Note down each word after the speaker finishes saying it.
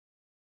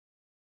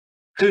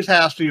Whose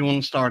house do you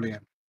want to start in?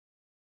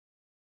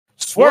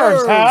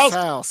 Swerve's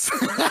house.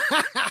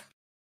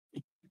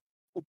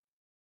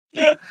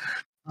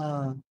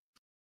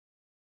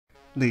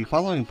 The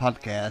following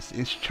podcast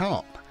is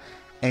Chomp,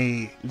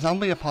 a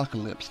zombie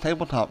apocalypse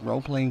tabletop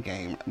role-playing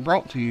game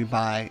brought to you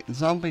by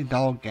Zombie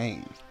Dog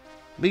Games.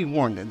 Be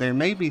warned that there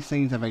may be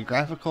scenes of a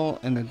graphical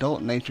and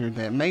adult nature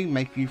that may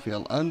make you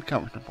feel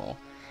uncomfortable.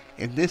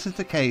 If this is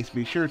the case,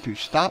 be sure to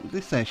stop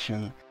the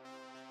session.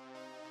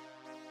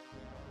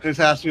 Whose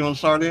house do you want to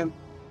start in?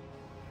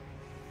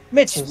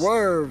 Mitch's.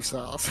 Swerve's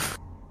house.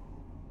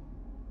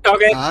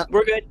 Okay,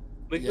 we're good.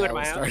 We can go to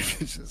my we'll house.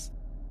 Mitch's.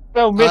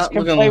 So Mitch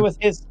can play with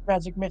his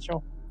Magic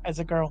Mitchell as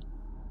a girl.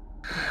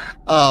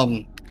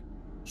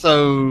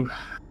 So,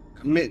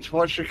 Mitch,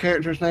 what's your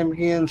character's name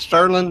again?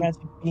 Sterling?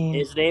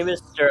 His name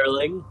is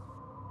Sterling.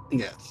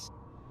 Yes.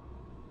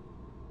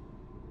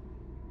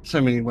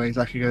 So many ways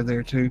I could go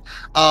there too.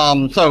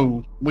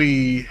 So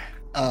we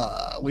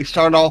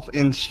start off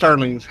in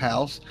Sterling's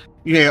house.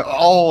 You're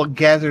all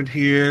gathered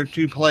here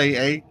to play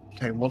a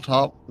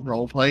tabletop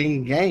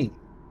role-playing game.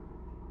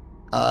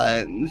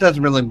 It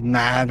doesn't really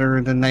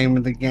matter the name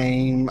of the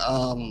game.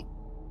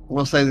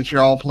 We'll say that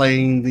you're all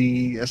playing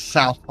the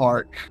South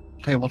Park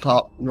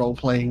tabletop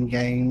role-playing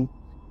game.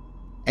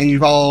 And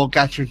you've all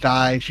got your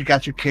dice, you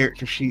got your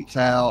character sheets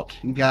out,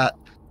 you got,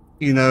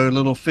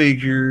 little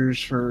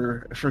figures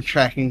for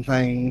tracking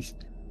things.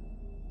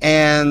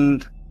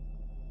 And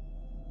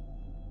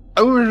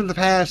over the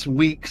past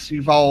weeks,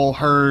 you've all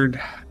heard,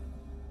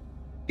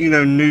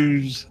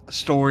 news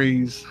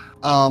stories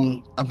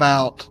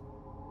about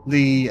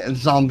the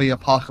zombie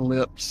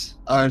apocalypse,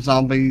 or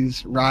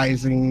zombies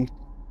rising,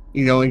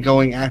 and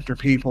going after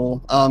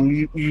people.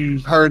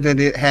 You've heard that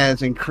it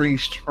has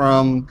increased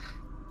from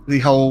the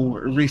whole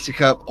Reese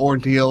Cup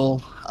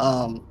ordeal.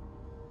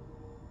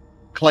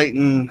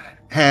 Clayton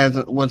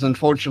was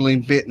unfortunately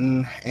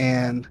bitten,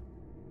 and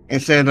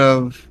instead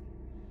of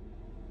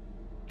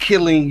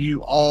killing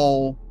you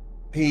all,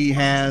 he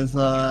has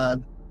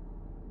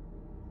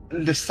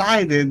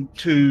decided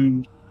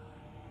to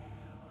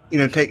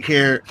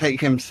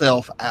take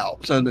himself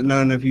out so that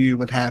none of you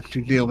would have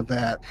to deal with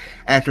that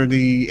after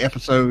the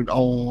episode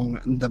on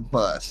the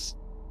bus.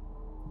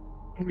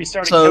 We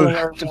started killing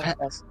our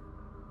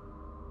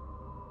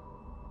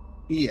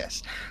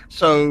Yes.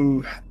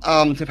 So,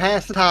 to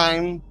pass the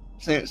time,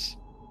 since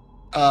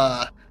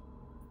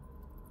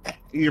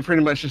you're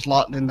pretty much just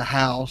locked in the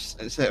house,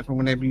 except for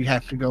whenever you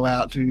have to go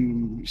out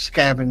to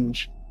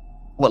scavenge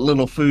what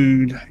little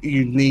food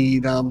you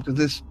need, because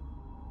this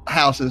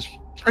house is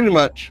pretty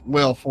much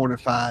well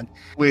fortified,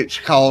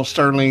 which caused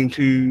Sterling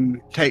to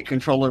take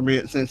control of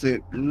it, since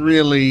it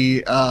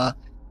really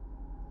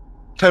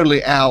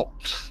totally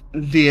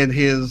outdid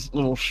his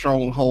little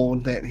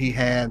stronghold that he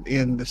had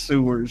in the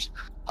sewers.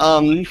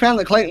 You found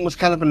that Clayton was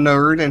kind of a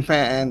nerd and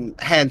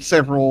had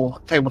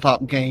several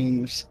tabletop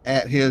games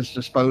at his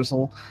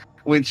disposal,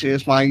 which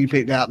is why you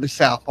picked out the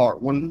South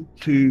Park one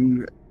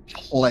to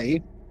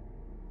play.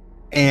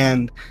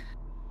 And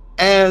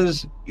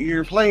as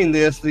you're playing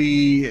this,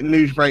 the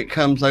news break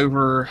comes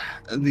over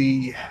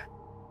the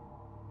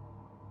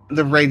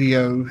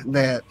radio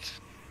that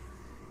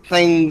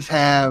things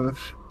have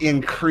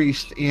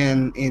increased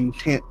in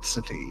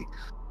intensity.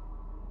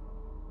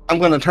 I'm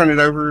going to turn it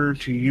over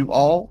to you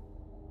all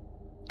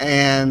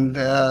and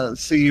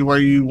see where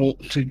you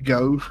want to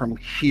go from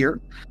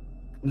here.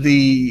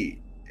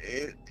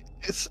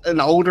 It's an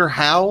older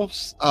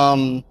house.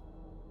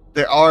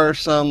 There are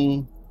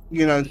some,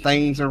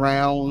 things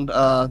around,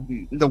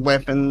 the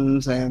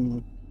weapons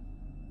and,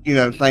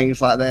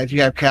 things like that.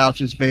 You have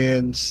couches,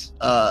 beds,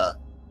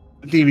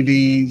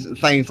 DVDs,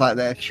 things like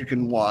that you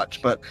can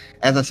watch. But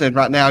as I said,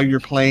 right now you're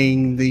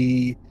playing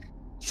the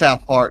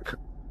South Park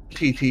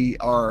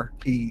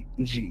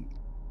TTRPG.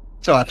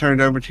 So I turn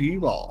it over to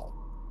you all.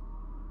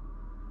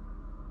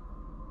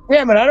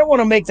 Yeah, but I don't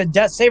want to make the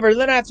death saver.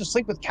 Then I have to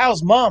sleep with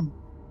Cal's mom.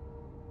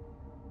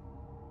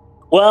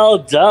 Well,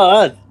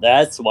 duh.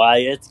 That's why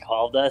it's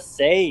called a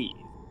save.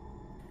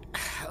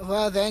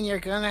 Well, then you're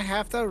gonna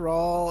have to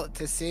roll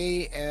to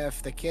see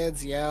if the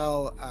kids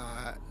yell,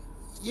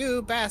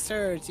 "You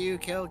bastards, you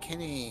killed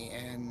Kenny,"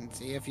 and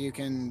see if you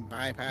can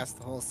bypass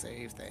the whole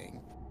save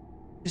thing.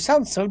 You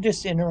sound so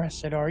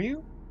disinterested, are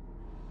you?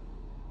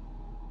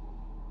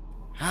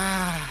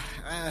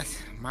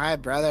 My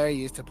brother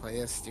used to play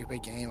this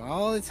stupid game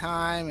all the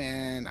time,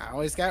 and I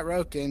always got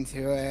roped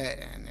into it,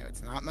 and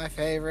it's not my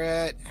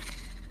favorite.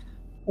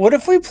 What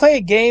if we play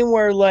a game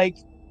where,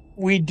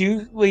 we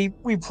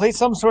play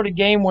some sort of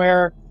game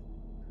where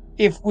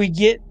if we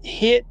get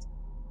hit,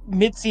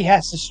 Mitzi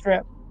has to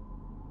strip?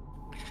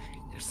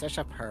 You're such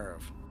a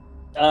perv.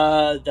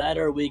 That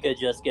or we could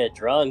just get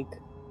drunk.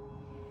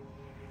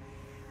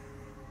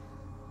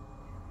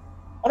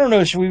 I don't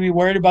know, should we be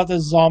worried about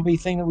this zombie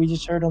thing that we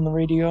just heard on the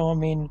radio? I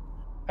mean,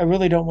 I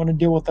really don't want to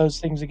deal with those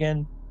things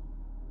again.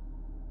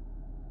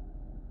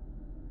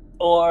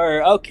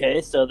 Or, okay,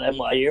 so then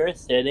while you're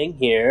sitting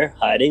here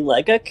hiding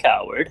like a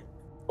coward,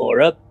 or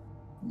a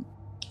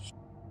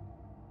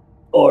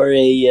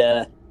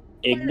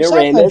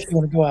Ignoramus. If you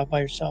want to go out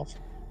by yourself.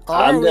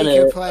 Or we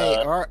could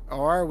play,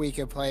 or we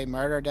could play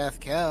Murder, Death,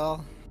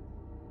 Kill.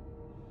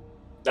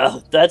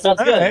 Oh, that sounds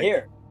good. Alright.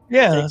 Here,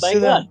 Yeah, take let's my do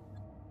that.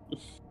 gun.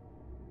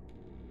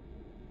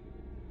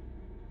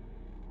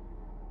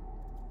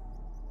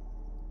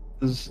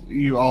 As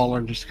you all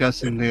are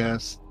discussing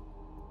this,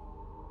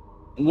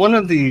 one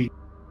of the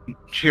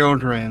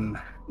children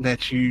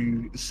that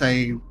you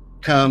say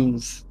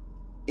comes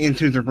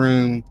into the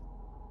room.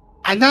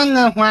 I don't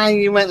know why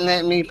you wouldn't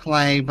let me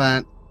play,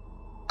 but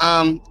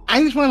I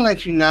just want to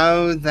let you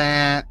know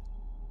that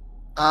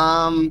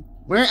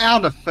we're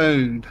out of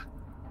food.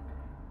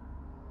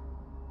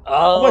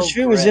 Oh, How much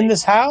food was in great.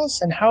 this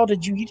house, and how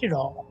did you eat it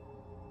all?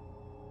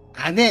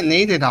 I didn't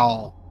eat it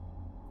all.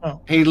 Oh.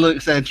 He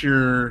looks at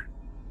your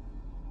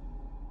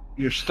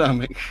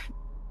stomach.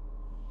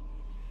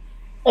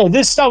 Oh,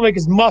 this stomach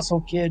is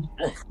muscle, kid.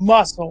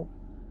 Muscle.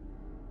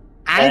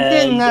 I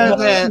didn't know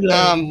And,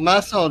 that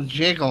muscle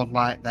jiggled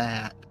like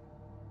that.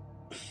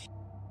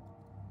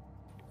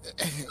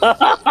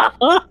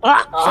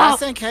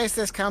 Just in case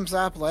this comes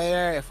up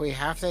later, if we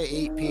have to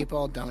eat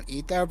people, don't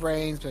eat their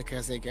brains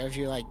because it gives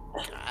you like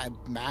a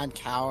mad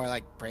cow or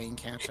like brain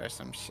cancer or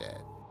some shit.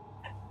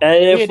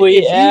 And if Kid, we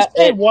if you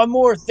say and, one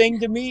more thing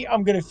to me,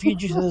 I'm gonna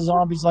feed you to the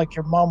zombies like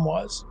your mom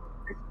was.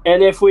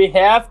 and if we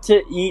have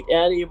to eat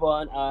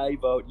anyone, I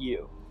vote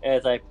you.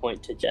 As I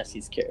point to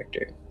Jesse's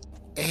character.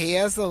 He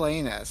is the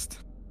leanest.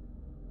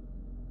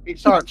 He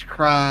starts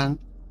crying.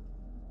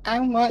 I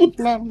want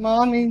my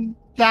mommy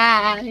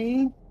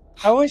die.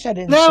 I wish I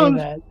didn't That say was-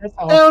 that. That's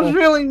That was awful.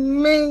 really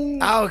mean.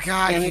 Oh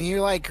god, And can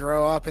you like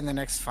grow up in the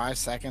next 5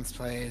 seconds,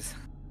 please?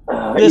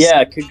 This-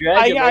 Yeah,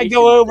 congratulations. I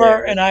go over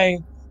there. and I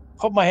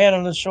put my hand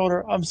on his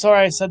shoulder. I'm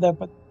sorry I said that,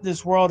 but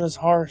this world is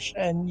harsh,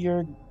 and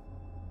you're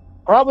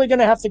probably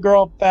gonna have to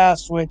grow up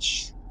fast,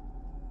 which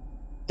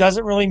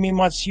doesn't really mean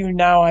much to you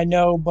now, I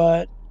know,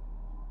 but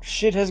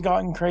shit has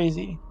gotten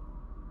crazy.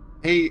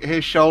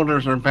 His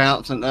shoulders are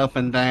bouncing up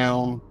and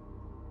down,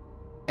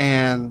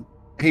 and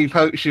he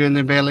pokes you in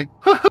the belly,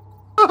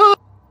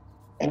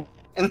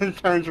 and then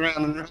turns around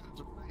and runs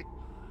away.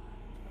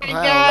 I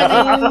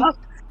got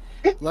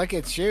him. Look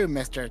at you,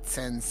 Mr.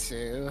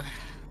 Tsensu.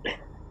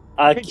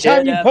 A Every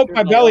time kid you poke after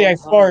my belly, I long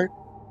time. fart.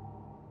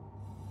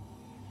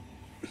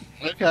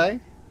 Okay,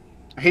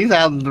 he's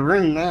out of the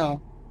room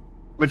now,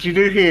 but you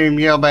do hear him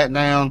yell back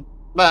down.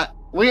 But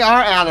we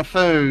are out of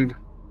food.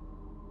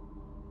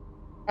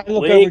 I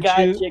look We over got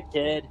to you,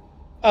 kid.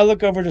 I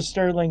look over to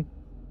Sterling.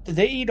 Did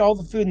they eat all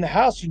the food in the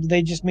house, or did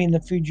they just mean the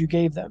food you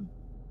gave them?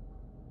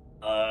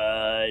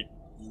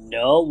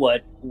 No.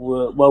 What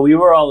we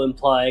were all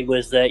implying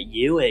was that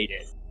you ate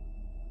it.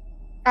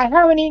 I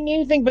haven't eaten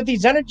anything but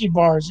these energy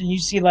bars, and you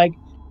see like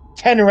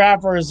 10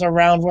 wrappers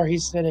around where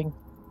he's sitting.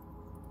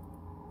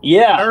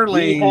 Yeah,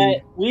 Early.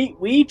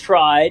 we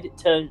tried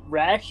to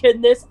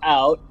ration this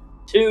out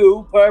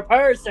 2 per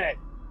person.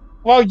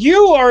 Well,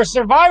 you are a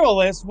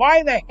survivalist.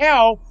 Why the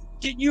hell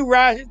did you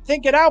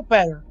think it out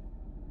better?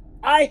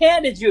 I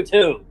handed you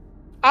 2.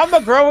 I'm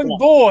a growing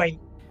boy.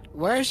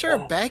 Where's your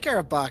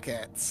baker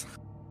buckets?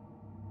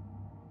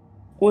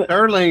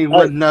 Sterling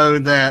would know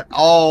that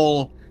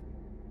all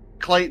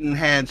Clayton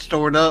had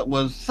stored up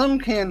was some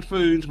canned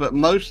foods, but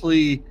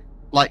mostly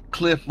like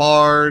Cliff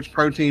bars,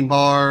 protein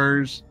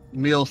bars,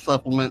 meal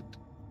supplement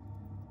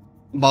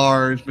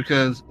bars,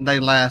 because they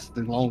last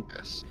the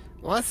longest.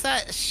 What's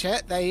that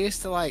shit they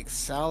used to like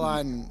sell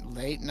on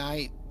late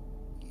night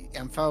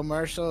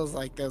infomercials?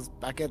 Like those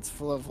buckets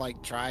full of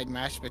like dried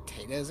mashed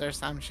potatoes or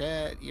some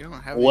shit? You don't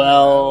have any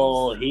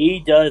Well, of those?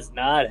 he does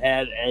not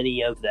have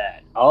any of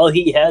that. All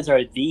he has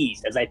are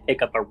these, as I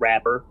pick up a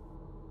wrapper.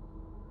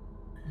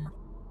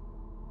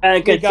 And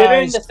Hey,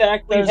 considering guys, the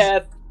fact we there's-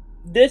 have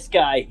this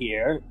guy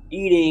here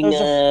eating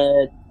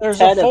There's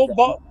 10 a of full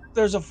them.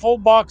 there's a full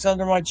box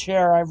under my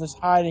chair. I was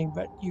hiding,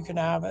 but you can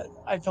have it.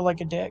 I feel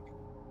like a dick.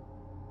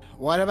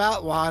 What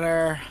about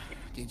water?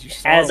 Did you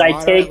store As I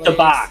water take at the least?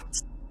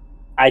 box.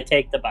 I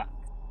take the box.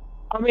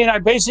 I mean, I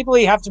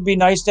basically have to be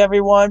nice to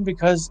everyone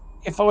because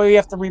if we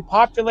have to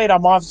repopulate,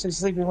 I'm obviously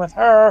sleeping with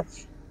her.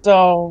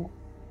 So,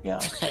 yeah.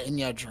 In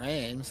your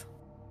dreams.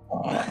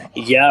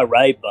 Yeah,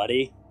 right,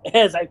 buddy.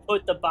 As I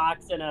put the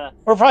box in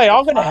We're probably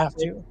all going to have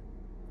to.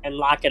 and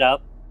lock it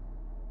up.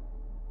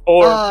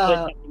 Or Uh, put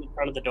something in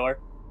front of the door.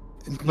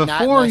 Not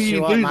Before unless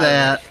you want do my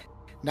that,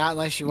 Not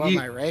unless you want you-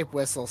 my rape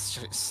whistle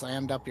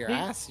slammed up your She-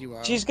 ass, you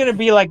won't. She's going to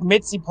be like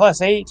Mitzi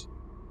 +8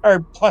 or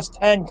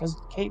 +10 because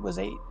Kate was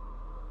 8.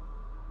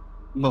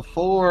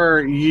 before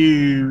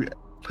you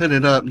put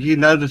it up, you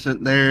notice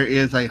that there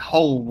is a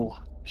hole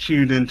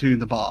chewed into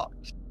the box.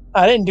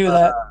 I didn't do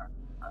that.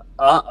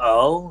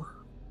 Uh-oh.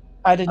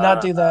 I did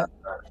not do that.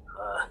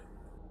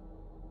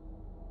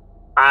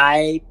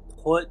 I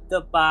put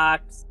the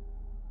box...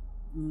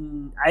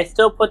 I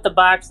still put the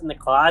box in the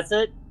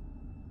closet,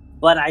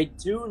 but I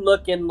do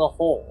look in the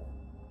hole.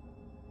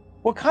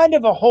 What kind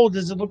of a hole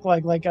does it look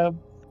like? Like a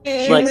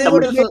Like human some-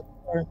 would-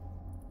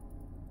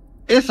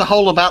 It's a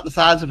hole about the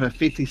size of a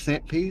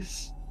 50-cent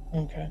piece.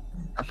 Okay.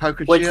 A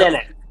poker What's chip. in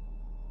it?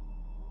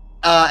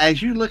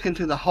 as you look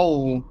into the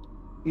hole,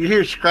 you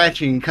hear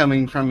scratching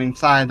coming from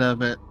inside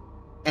of it,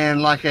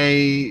 and like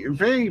a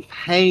very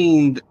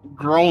pained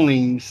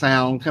groaning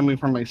sound coming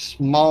from a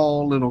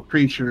small little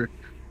creature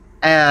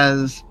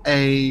as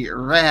a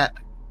rat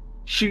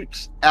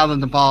shoots out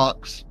of the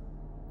box.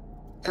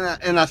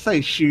 And I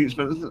say shoots,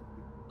 but it's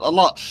a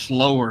lot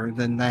slower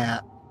than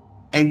that.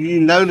 And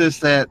you notice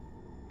that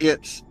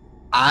its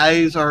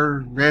eyes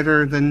are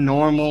redder than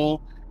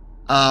normal.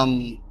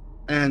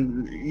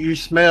 And you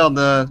smell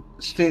the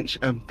stench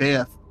of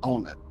death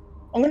on it.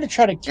 I'm gonna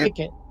try to kick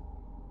it.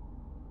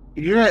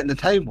 You're at the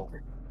table.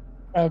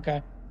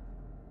 Okay.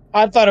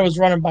 I thought it was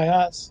running by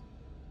us.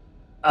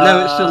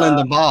 No, it's still in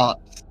the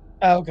box.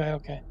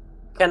 Okay.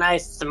 Can I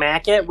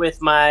smack it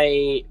with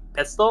my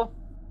pistol?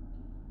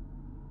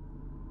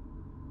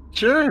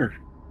 Sure.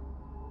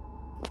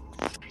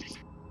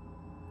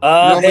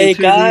 Hey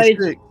guys,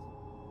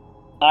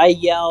 I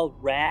yell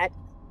rat,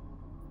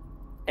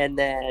 and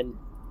then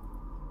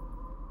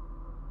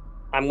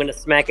I'm gonna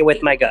smack it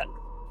with my gun.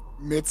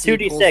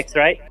 2d6,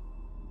 right?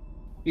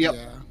 Yep.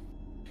 Yeah.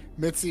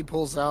 Mitzi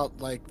pulls out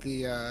like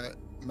the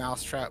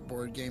mousetrap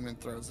board game and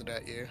throws it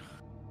at you.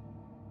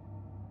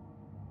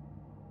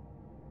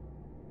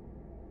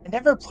 I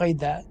never played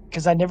that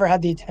because I never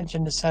had the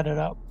attention to set it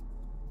up.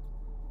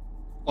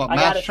 What, I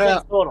got a 6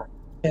 mousetrap? total.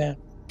 Yeah.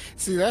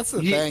 See, that's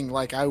the thing.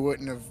 Like, I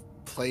wouldn't have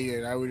played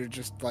it. I would have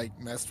just like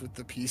messed with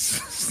the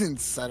pieces and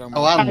set them.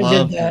 Oh, I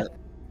love did that. it.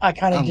 I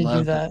kind of I did do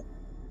love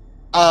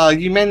that.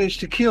 You managed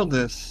to kill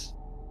this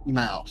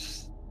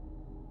mouse.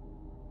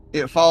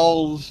 It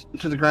falls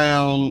to the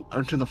ground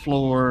or to the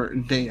floor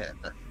dead.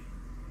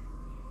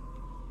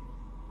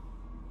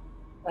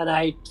 And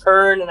I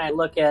turn and I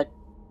look at,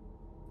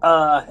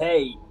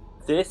 hey,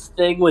 this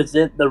thing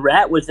the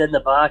rat was in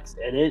the box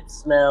and it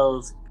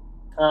smells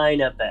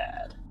kind of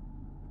bad.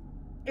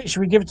 Hey,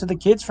 should we give it to the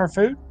kids for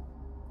food?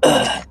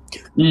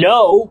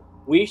 No,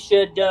 we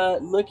should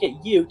look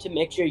at you to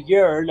make sure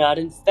you're not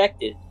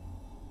infected.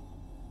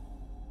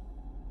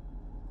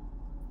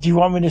 Do you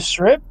want me to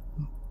strip?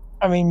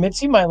 I mean,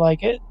 Mitzi might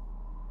like it.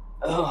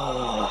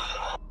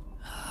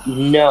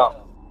 No.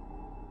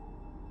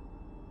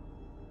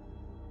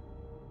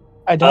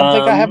 I don't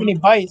think I have any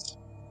bites.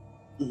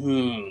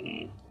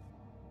 Hmm.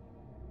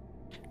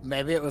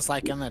 Maybe it was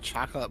like in the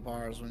chocolate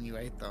bars when you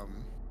ate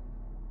them.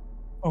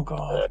 Oh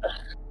god.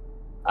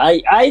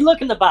 I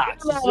look in the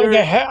box.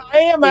 I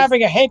am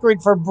having a hankering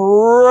for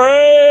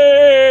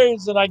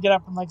brains, and I get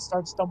up and like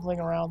start stumbling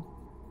around,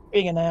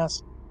 being an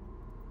ass.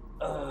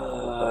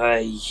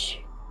 I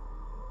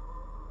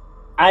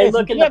If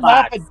look you in the can't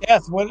laugh box. at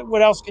death.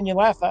 What else can you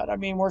laugh at? I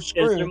mean, we're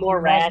screwed. Is there more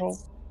We might as well-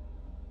 rats?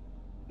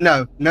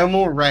 No, no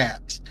more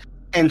rats.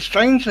 And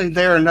strangely,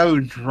 there are no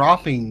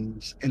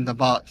droppings in the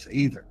box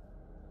either.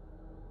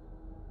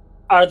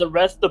 Are the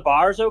rest of the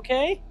bars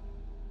okay?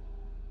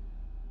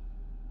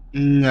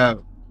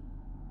 No.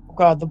 Oh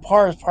god, the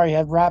bars probably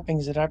had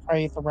wrappings. I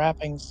probably ate the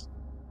wrappings.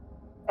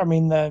 I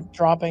mean, the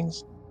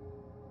droppings.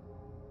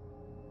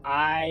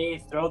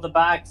 I throw the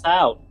box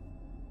out.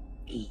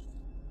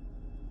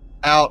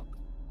 Out.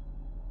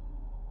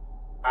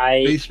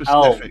 Be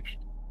specific.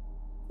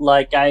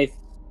 Like I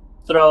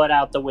throw it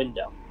out the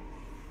window.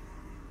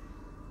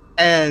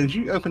 As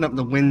you open up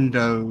the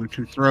window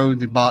to throw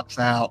the box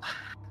out,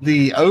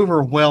 the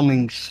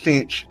overwhelming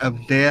stench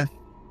of death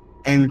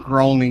and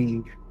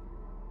groaning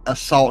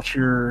assaults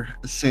your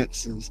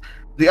senses.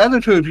 The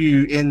other two of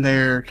you in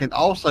there can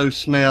also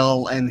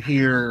smell and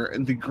hear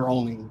the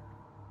groaning.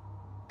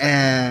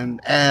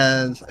 And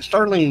as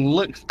Sterling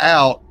looks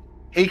out,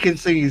 he can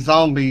see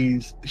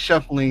zombies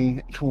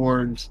shuffling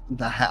towards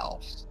the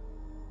house.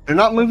 They're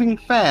not moving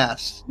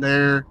fast.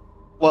 They're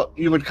what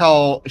you would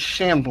call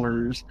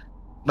shamblers,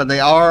 but they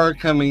are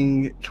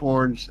coming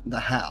towards the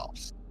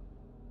house.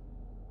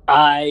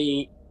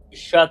 I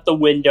shut the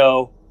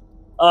window.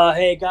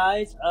 Hey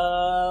guys,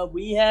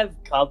 we have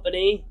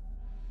company,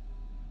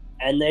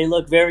 and they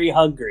look very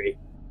hungry.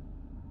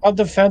 How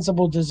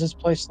defensible does this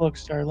place look,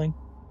 Sterling?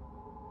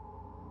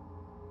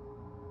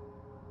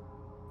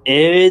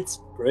 It's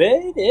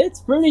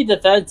pretty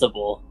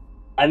defensible.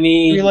 I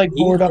mean, Do you like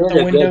board he up did the a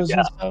good windows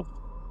and job. stuff?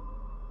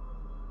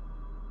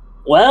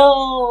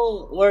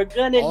 Well, we're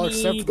gonna All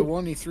except for need. the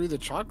one he threw the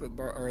chocolate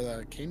bar or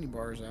the candy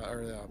bars out,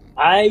 or the.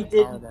 I power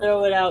didn't bars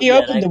throw it out. He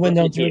yet. opened I the put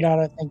window it and threw it here. out,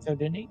 I think, though,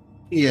 didn't he?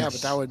 Yes. Yeah,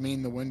 but that would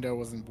mean the window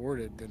wasn't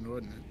boarded, then,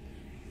 wouldn't it?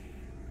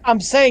 I'm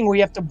saying we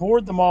have to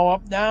board them all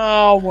up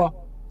now.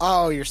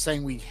 Oh, you're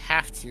saying we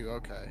have to?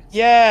 Okay.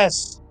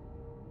 Yes.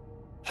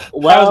 That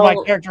was Well, my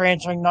character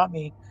answering, not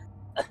me.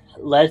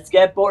 let's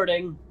get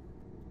boarding.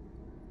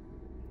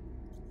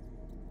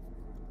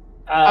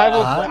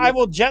 I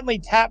will gently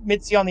tap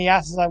Mitzi on the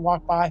ass as I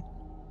walk by.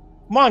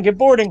 Come on, get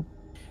boarding.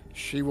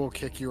 She will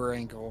kick your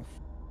ankle.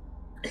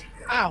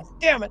 Ow,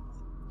 damn it.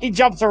 He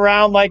jumps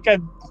around like a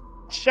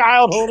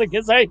child holding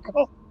his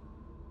ankle.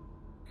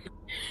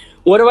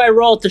 What do I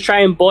roll to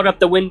try and board up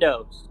the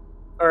windows?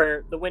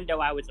 Or the window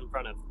I was in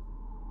front of?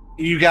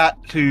 You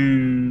got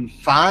to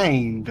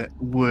find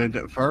wood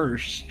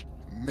first.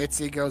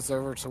 Mitzi goes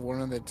over to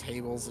one of the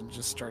tables and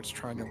just starts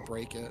trying to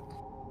break it.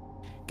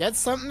 Get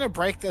something to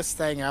break this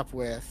thing up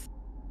with.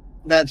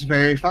 That's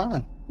very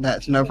fine.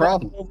 That's no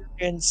problem. Over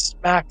and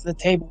smack the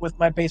table with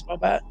my baseball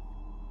bat.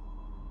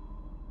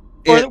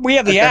 Or we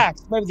have the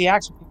axe. Maybe the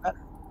axe would be better.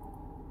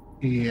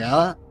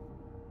 Yeah.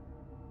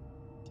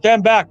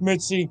 Stand back,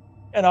 Mitzi,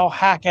 and I'll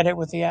hack at it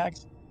with the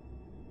axe.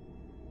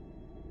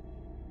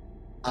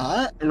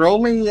 All right. Roll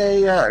me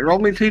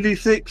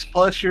 2d6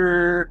 plus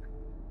your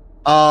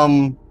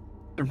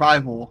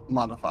survival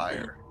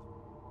modifier.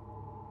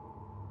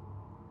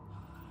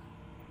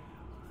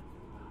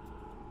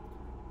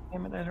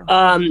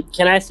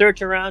 Can I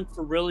search around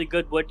for really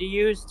good wood to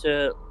use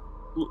to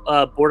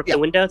board up the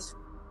windows?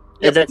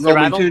 Is that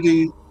survival?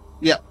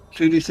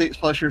 2d6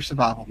 plus your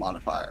survival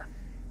modifier.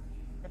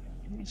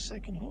 Give me a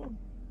second here.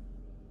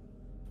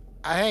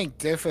 I think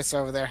Doofus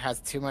over there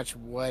has too much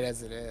wood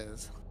as it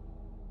is.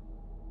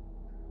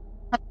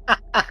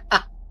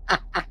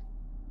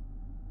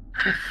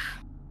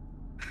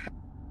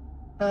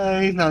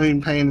 He's not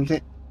even paying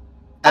attention.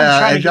 I'm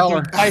trying to get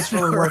your dice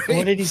really working.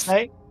 What did he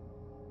say?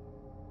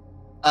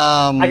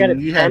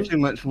 You have too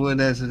much wood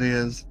as it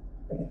is.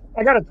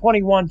 I got a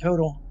 21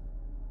 total.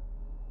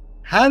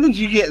 How did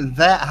you get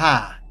that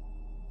high?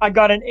 I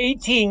got an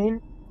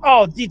 18.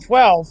 Oh,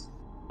 D12.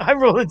 I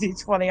rolled a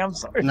D20. I'm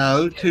sorry.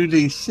 No,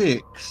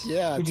 2d6.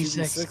 Yeah,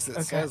 2d6.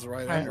 It says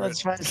right under it. Let's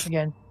try this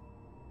again.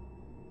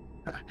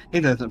 He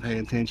doesn't pay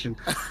attention.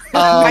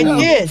 I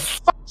did.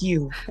 Fuck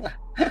you.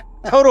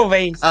 Total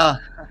vase.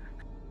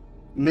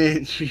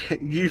 Mitch,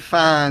 you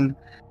find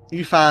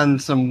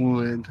some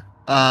wood.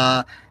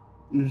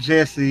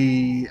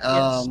 Jesse,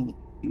 Yes.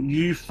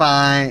 you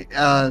find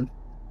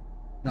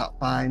not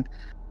find.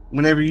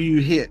 Whenever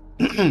you hit,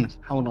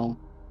 hold on,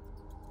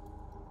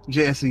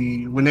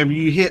 Jesse. Whenever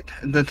you hit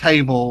the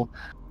table,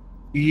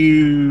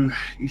 you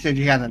said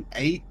you had an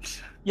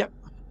 8. Yep.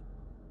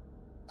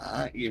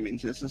 Give me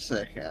just a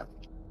second.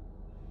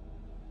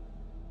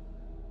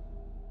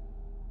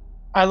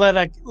 I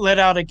let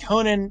out a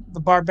Conan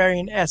the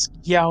Barbarian-esque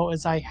yell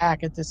as I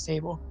hack at this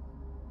table.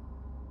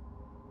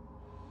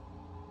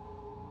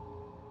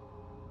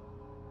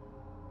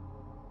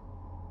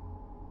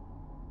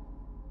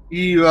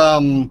 You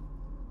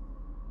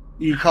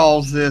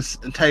cause this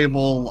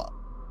table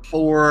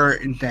 4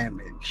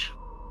 damage.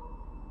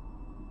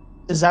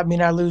 Does that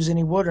mean I lose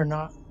any wood or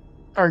not?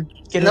 Or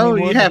get No,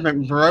 any wood? you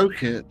haven't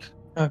broke it.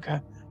 Okay.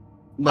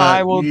 But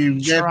I will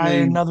you try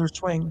definitely... another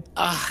swing.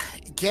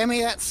 Give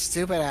me that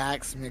stupid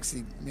axe,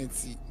 Mitzi.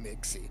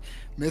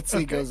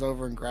 Mitzi goes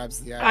over and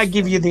grabs the axe. I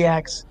give you the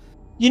axe.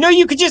 You know,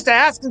 you could just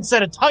ask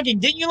instead of tugging.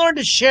 Didn't you learn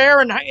to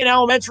share in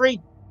elementary?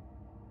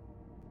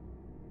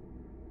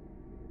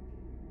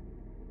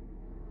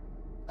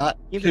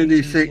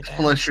 2d6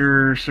 plus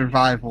your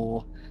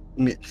survival,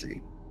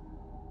 Mitzi.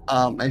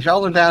 As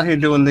y'all are down here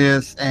doing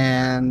this,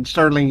 and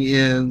Sterling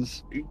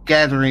is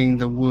gathering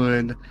the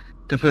wood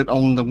to put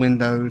on the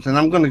windows, and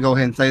I'm going to go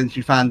ahead and say that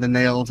you find the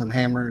nails and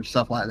hammers,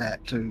 stuff like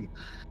that too.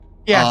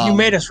 Yeah, if you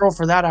made us roll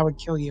for that, I would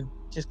kill you.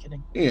 Just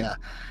kidding. Yeah,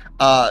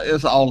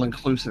 it's an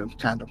all-inclusive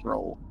kind of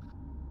roll.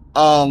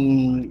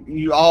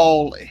 You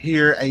all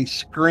hear a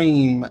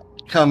scream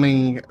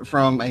coming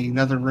from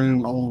another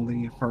room on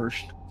the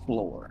first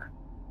floor.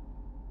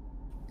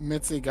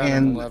 Mitzi got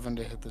an 11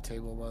 to hit the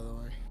table, by the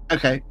way.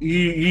 Okay,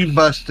 you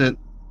bust it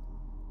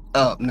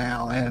up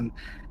now, and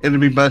it'll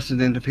be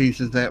busted into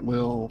pieces that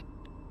will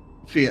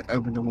fit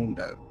over the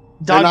window.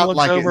 Doug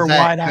looks over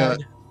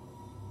wide-eyed.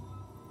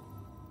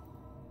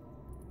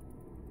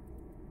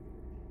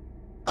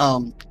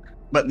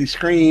 But the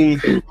scream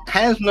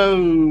has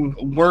no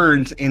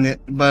words in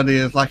it, but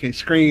is like a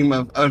scream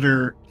of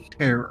utter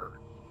terror.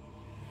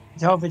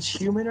 Tell if it's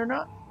human or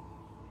not?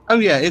 Oh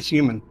yeah, it's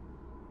human.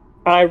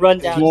 I run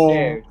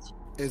downstairs.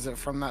 Is it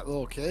from that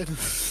little kid?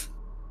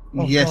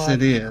 Yes,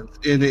 God. it is.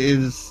 It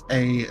is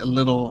a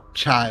little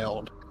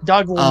child.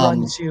 Doug will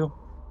run too.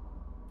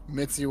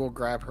 Mitzi will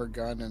grab her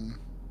gun and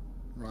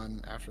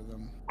run after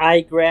them.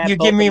 I grab. You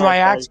give me my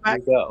axe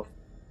back? Go.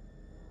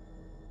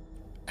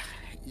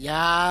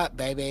 Yeah,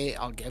 baby,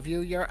 I'll give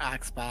you your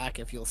axe back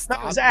if you'll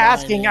stop. I was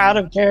asking out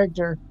of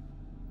character.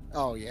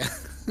 Oh yeah.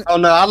 Oh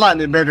no, I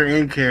liked it better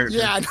in character.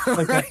 Yeah, I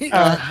know, Okay.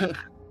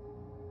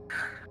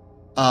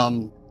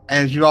 right?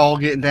 As you all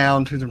get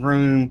down to the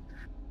room,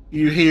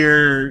 you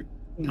hear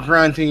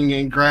grunting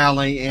and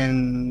growling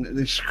and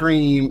the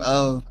scream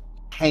of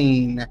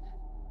pain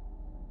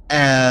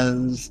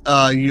as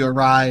you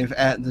arrive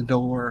at the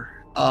door.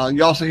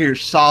 You also hear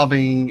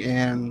sobbing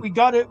and... We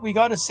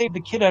gotta save the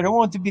kid. I don't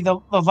want it to be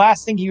the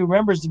last thing he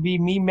remembers to be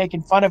me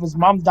making fun of his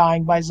mom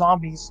dying by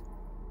zombies.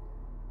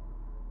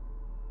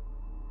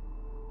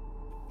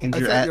 And I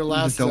you're thought at your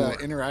last the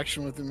door.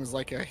 interaction with him was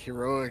like a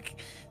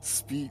heroic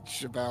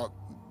speech about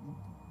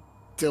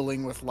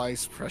dealing with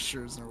life's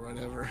pressures or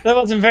whatever. That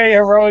wasn't very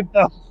heroic,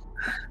 though.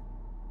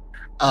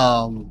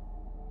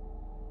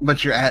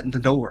 But you're at the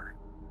door.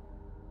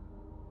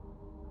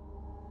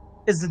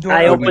 Is the door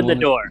I open? open the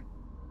door.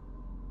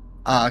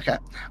 Okay.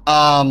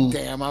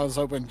 Damn, I was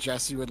hoping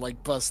Jesse would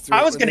like bust through.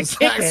 I it was with gonna his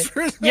kick axe it.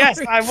 for no Yes,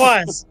 I reason.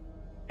 was.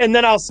 And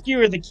then I'll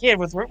skewer the kid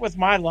with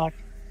my luck.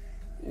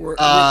 Doors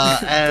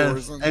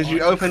As you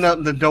unlocked. open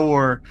up the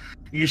door,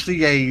 you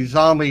see a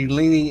zombie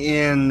leaning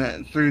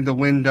in through the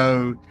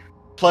window,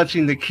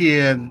 clutching the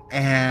kid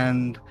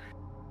and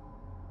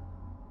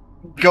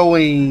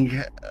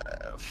going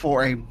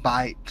for a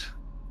bite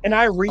And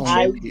I reach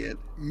on in. the kid.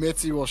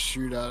 Mitzi will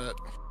shoot at it.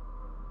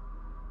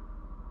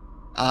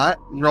 All right,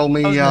 roll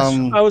I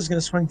me was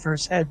gonna swing for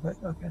his head, but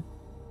okay.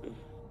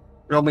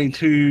 roll me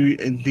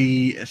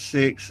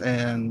 2d6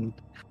 and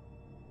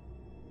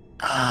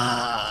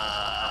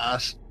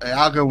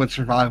I'll go with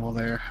survival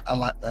there. I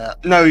like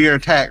that. No, your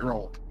attack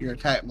roll. Your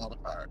attack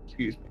modifier.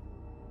 Excuse me.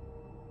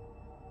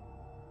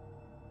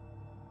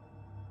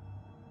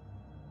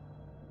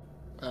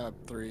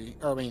 Three.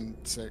 Or I mean,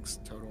 6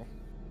 total.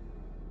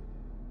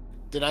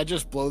 Did I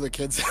just blow the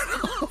kid's head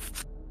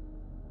off?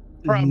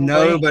 Probably.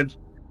 No, but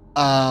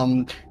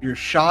your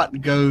shot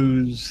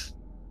goes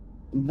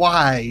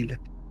wide,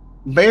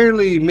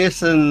 barely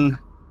missing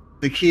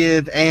the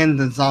kid and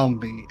the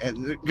zombie.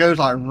 It goes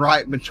like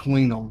right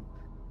between them.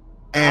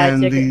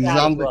 And I take the a shot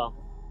zombie. as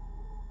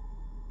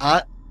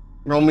well.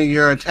 Roll me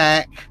your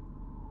attack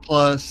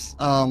plus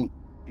roll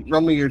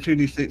me your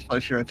 2d6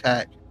 plus your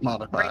attack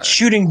modifier. Great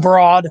shooting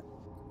broad.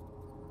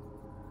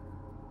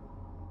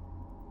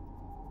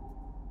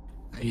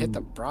 I hit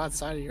the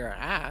broadside of your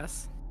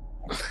ass.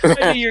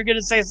 I knew you were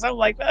gonna say something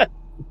like that.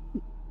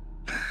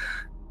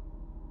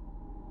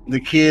 The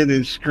kid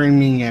is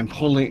screaming and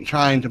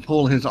trying to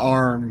pull his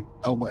arm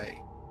away.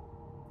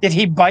 Did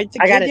he bite the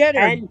I got kid a yet, or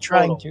 10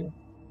 trying total.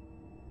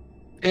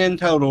 to? In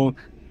total,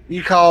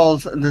 you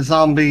cause the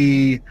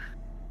zombie.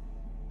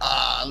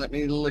 Let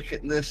me look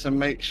at this and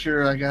make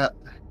sure I got.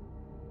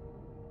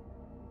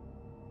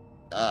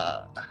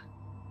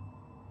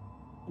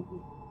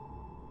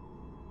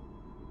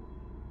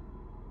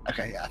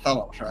 Okay, yeah, I thought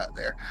I was right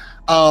there.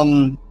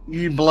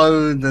 You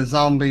blow the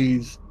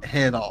zombie's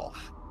head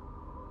off,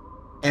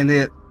 and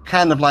it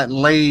kind of like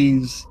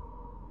lays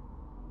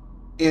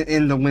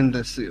in the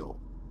windowsill.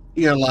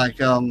 You know, like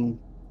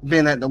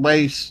bent at the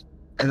waist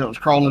as it was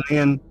crawling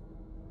in,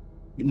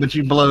 but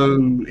you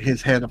blow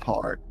his head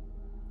apart,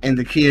 and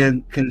the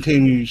kid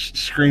continues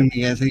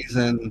screaming as he's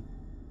in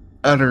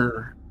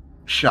utter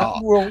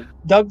shock.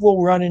 Doug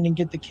will run in and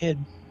get the kid.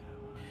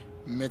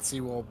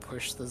 Mitzi will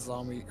push the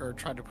zombie, or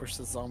try to push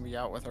the zombie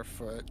out with her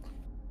foot.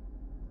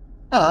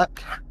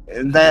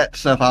 That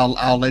stuff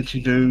I'll let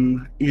you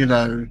do. You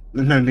know,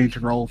 there's no need to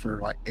roll for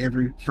like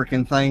every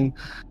freaking thing.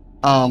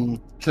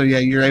 So yeah,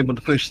 you're able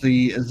to push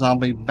the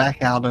zombie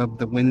back out of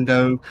the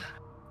window.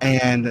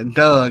 And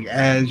Doug,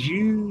 as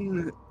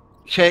you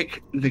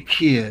check the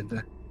kid,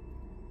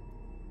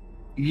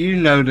 you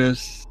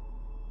notice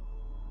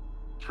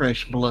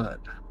fresh blood.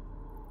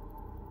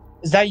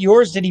 Is that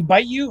yours? Did he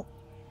bite you?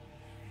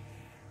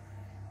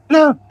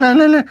 No.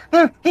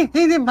 He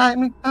didn't bite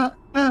me.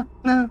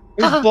 No.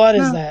 Whose blood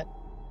is that?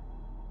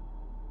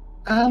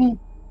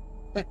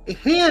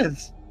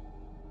 His.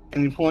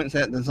 And he points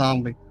at the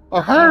zombie.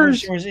 Or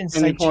hers. Yours And he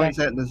insight points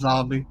check. at the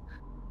zombie.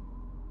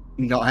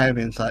 You don't have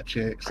insight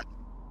checks.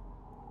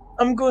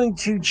 I'm going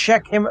to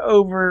check him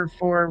over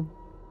for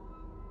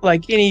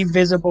like any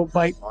visible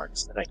bite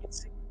marks that I can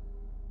see.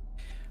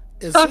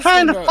 Stop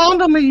trying to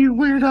fondle me, you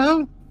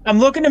weirdo. I'm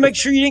looking to make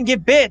sure you didn't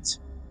get bit.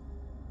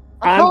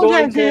 I I'm told you I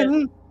going to-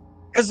 didn't.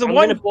 Because the I'm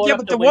one, gonna blow yeah, up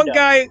but the the one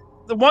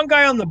window.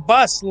 guy on the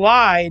bus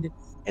lied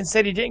and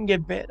said he didn't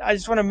get bit. I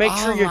just want to make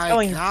sure you're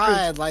telling the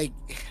truth. Like,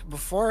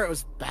 before it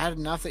was bad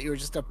enough that you were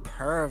just a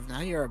perv. Now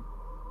you're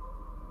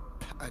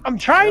a I'm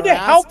trying to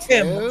terrorist, help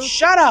him. too?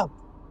 Shut up.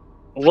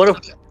 What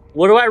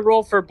do I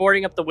roll for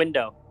boarding up the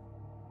window?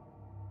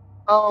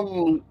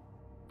 I'm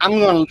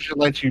gonna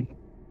let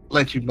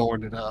you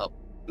board it up.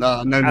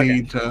 No Okay.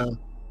 need to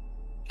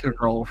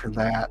roll for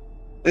that.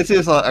 This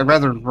is a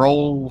rather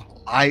roll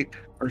light,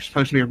 or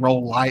supposed to be a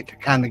roll light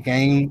kind of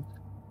game.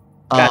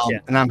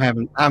 Gotcha. And I'm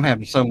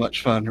having so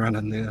much fun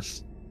running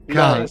this.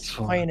 God, Nice. it's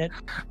fun. Playing it.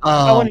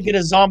 I want to Um, get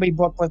a zombie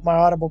book with my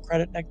Audible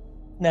credit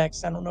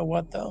next. I don't know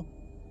what though.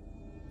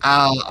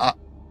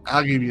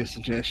 I'll give you a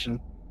suggestion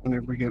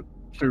whenever we get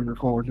through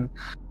recording.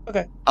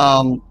 Okay.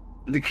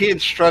 The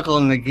kid's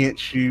struggling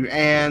against you,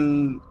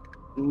 and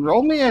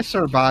roll me a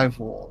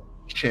survival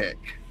check.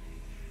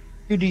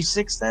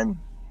 2d6 then?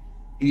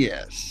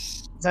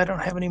 Yes. 'Cause I don't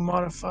have any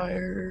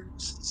modifiers.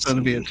 So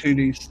it'll be a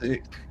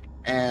 2d6,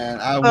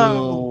 and I Oh,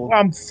 will.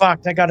 I'm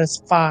fucked. I got a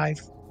 5.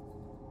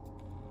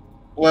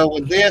 Well,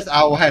 with this,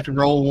 I will have to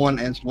roll one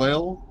as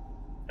well.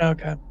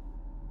 Okay.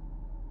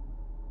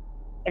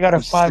 I got a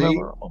Let's 5 see.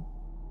 overall.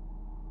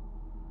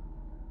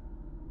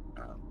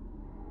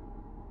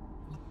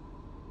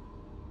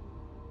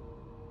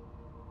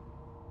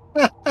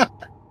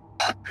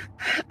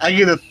 I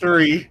get a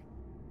 3.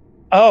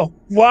 Oh,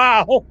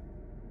 wow.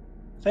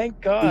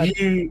 Thank God.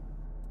 You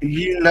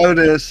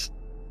notice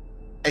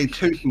a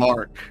tooth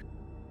mark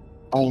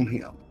on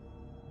him,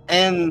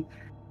 and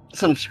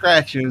some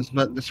scratches,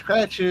 but the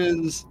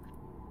scratches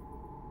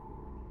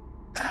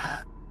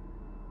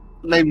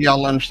maybe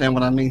y'all understand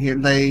what I mean here.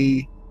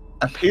 They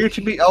appear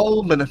to be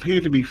old, but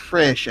appear to be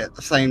fresh at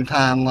the same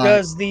time. Like,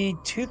 Does the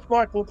tooth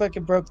mark look like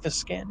it broke the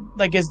skin?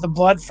 Like, is the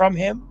blood from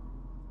him?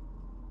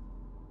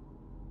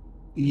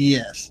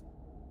 yes,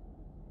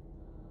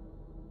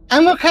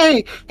 I'm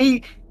okay.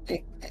 He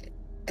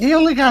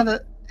only got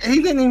a.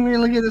 He didn't even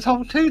really get his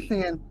whole tooth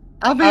in.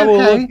 I'll be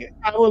okay.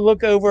 I will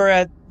look over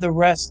at the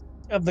rest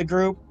of the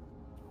group,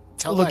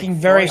 Till looking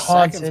like very 4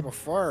 seconds haunted.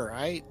 before,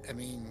 right? I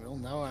mean, we'll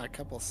know in a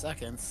couple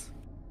seconds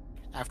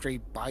after he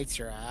bites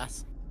your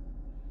ass.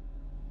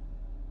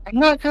 I'm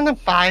not gonna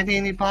bite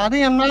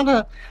anybody. I'm not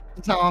a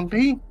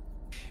zombie.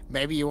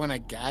 Maybe you want to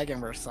gag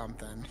him or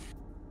something.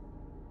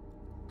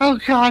 Oh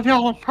God,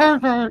 y'all are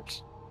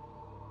perverts.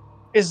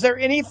 Is there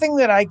anything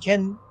that I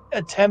can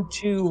attempt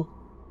to?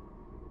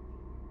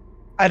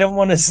 I don't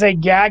want to say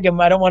gag him.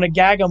 I don't want to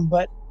gag him,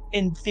 but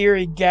in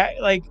theory,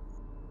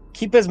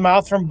 keep his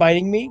mouth from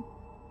biting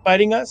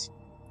us.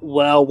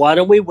 Well, why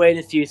don't we wait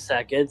a few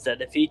seconds,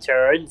 and if he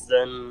turns,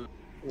 then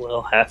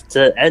we'll have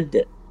to end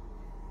it.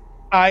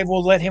 I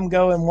will let him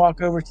go and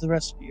walk over to the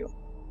rest of you,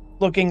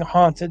 looking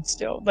haunted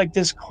still. Like,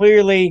 this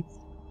clearly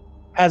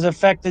has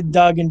affected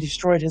Doug and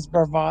destroyed his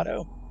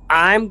bravado.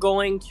 I'm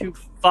going to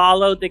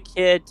follow the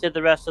kid to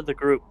the rest of the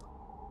group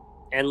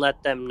and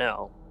let them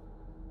know.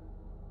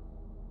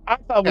 I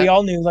thought we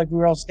all knew, like, we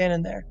were all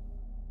standing there.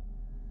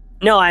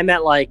 No, I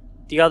meant, like,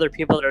 the other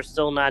people that are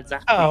still not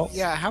zombies. Oh.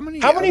 Yeah, how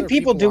many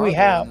people do we are there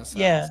in have? this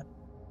Yeah. house?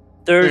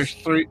 There's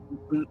 3.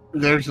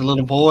 There's a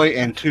little boy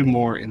and 2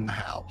 more in the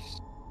house.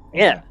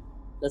 Yeah,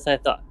 that's what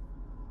I thought.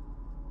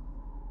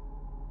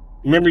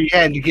 Remember, you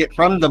had to get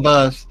from the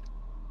bus to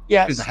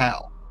Yes. the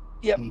house.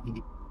 Yep. Mm-hmm.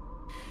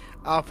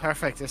 Oh,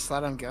 perfect. Just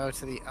let him go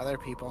to the other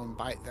people and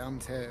bite them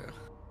too.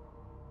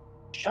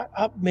 Shut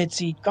up,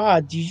 Mitzi.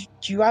 God, do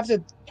you have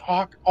to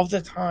talk all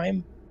the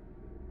time?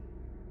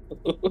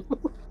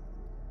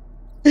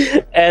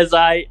 As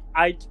I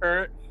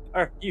turn,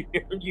 or you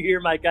hear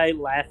my guy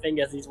laughing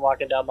as he's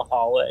walking down the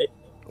hallway.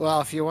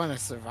 Well, if you want to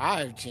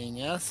survive,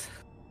 genius.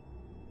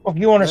 Well,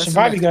 if you want to Listen,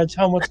 survive, you gotta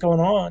tell him what's going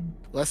on.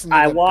 Listen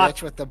to the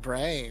bitch with the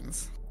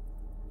brains.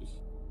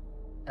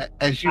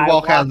 As you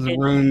walk out of the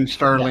room,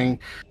 Sterling,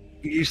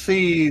 you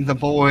see the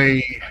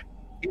boy.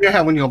 You know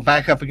how when you'll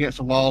back up against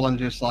the wall and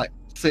just like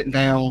sit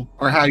down,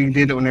 or how you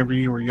did it whenever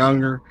you were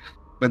younger,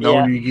 but the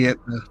older you get,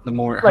 the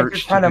more it Like hurts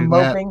you're kind to of do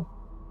moping.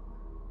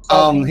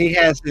 that.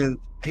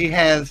 He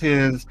has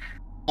his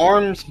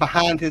arms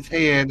behind his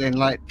head and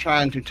like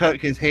trying to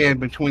tuck his head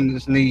between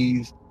his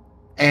knees,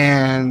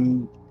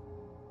 and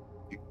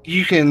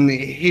you can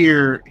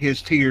hear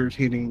his tears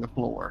hitting the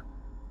floor.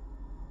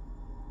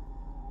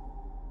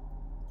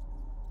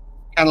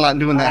 Kind of like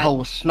doing that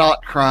whole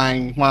snot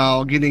crying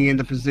while getting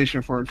into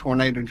position for a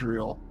tornado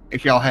drill,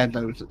 if y'all had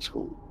those at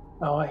school.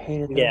 Oh, I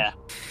hated those. Yeah.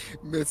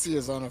 Mitzi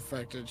is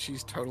unaffected.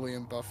 She's totally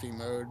in Buffy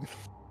mode.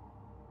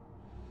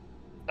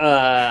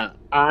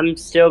 I'm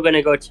still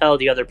gonna go tell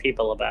the other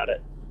people about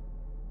it.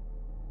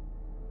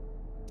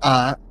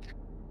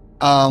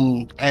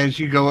 As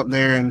you go up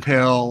there and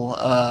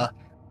tell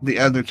the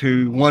other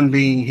 2, one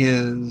being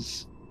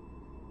his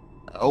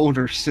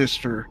older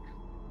sister,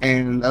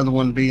 and the other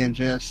one being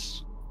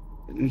just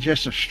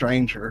a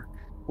stranger.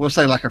 We'll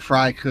say like a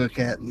fry cook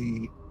at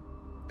the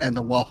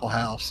Waffle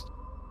House.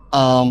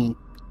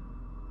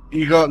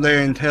 You go up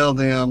there and tell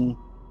them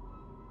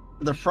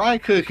the fry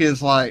cook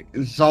is like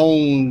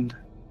zoned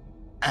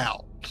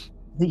out.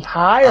 The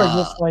high or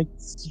just like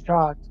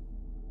shocked?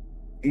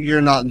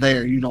 You're not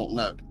there. You don't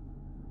know.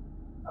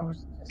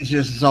 It's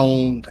just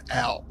zoned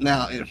out.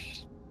 Now,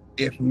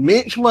 if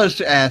Mitch was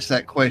to ask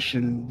that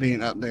question,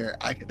 being up there,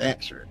 I could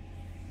answer it.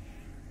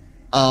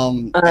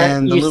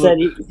 And you said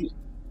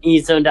he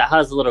zoned out.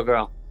 How's the little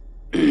girl?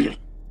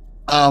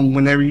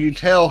 Whenever you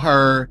tell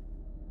her,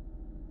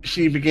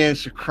 she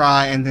begins to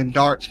cry and then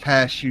darts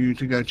past you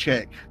to go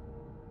check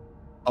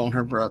on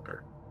her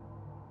brother.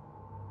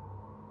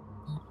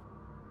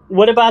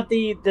 What about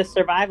the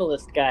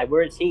survivalist guy?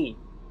 Where is he?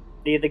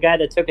 The guy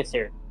that took us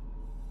here.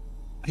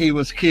 He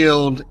was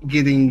killed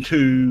getting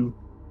to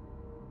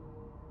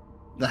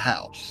the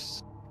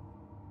house.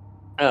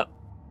 Oh.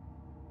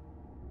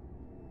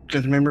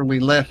 Because remember, we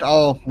left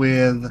off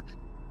with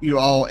you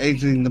all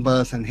exiting the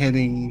bus and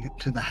heading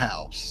to the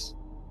house.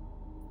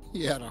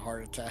 He had a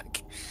heart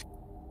attack.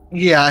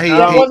 Yeah, he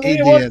it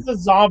did. wasn't the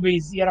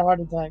zombies. He had a heart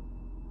attack.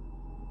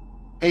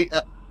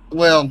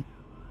 Well,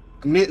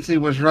 Mitzi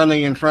was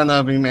running in front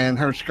of him and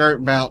her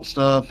skirt bounced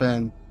up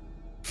and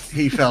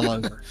he fell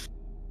over.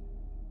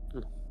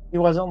 He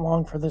wasn't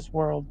long for this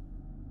world.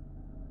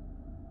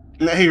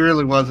 No, he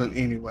really wasn't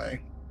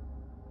anyway.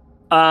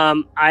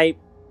 I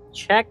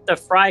checked the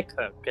fry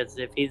cook because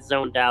if he's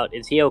zoned out,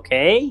 is he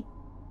okay?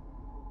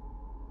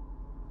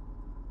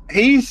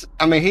 He's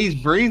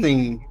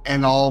breathing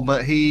and all,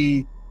 but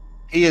he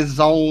is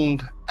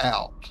zoned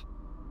out.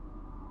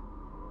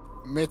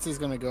 Mitzi's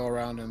gonna go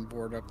around and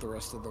board up the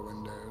rest of the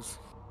windows.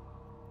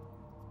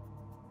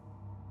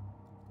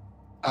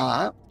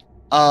 Alright.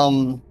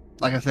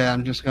 Like I said,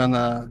 I'm just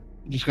gonna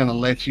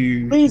let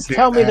you. Please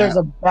tell me there's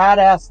a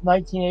badass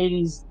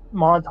 1980s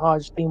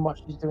montage theme while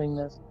she's doing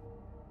this.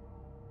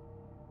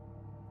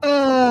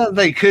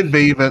 They could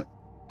be, but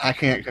I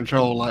can't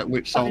control like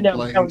which I song know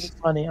plays. that was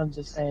funny. I'm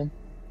just saying.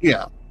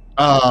 Yeah.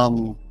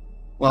 Well,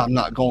 I'm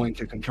not going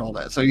to control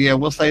that. So yeah,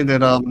 we'll say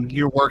that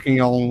you're working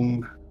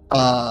on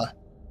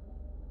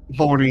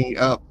boarding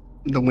up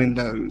the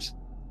windows.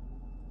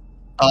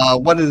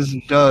 What is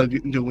Doug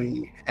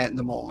doing at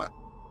the moment?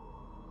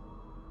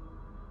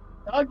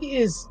 Doug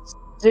is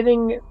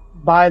sitting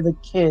by the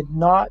kid,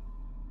 not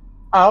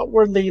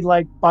outwardly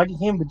like bugging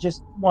him, but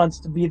just wants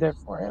to be there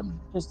for him,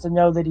 just to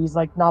know that he's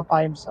like not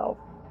by himself.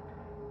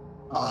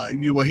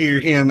 You will hear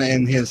him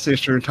and his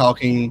sister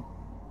talking.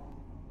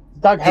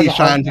 Doug has a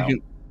heart now.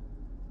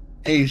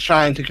 He's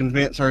trying to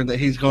convince her that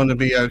he's going to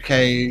be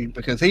okay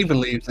because he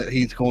believes that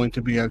he's going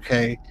to be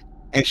okay.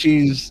 And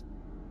she's,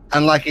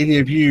 unlike any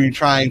of you,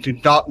 trying to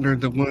doctor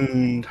the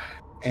wound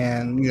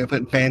and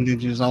put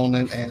bandages on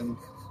it and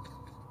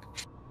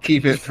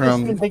keep it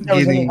from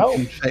getting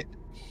infected.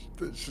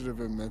 That should have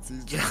been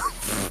Mitzi's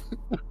job.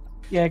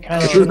 Yeah,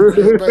 kind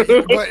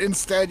of. but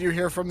instead you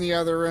hear from the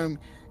other room,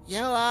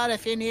 yell out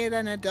if you need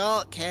an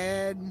adult,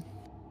 kid.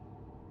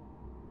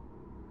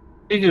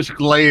 She just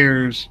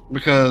glares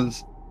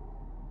because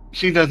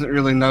she doesn't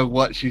really know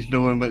what she's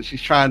doing, but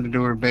she's trying to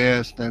do her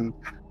best. And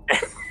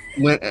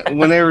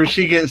whenever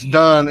she gets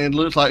done, it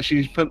looks like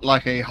she's put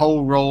like a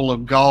whole roll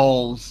of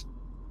gauze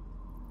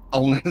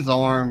on his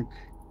arm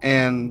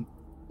and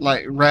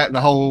like wrapped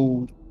a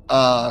whole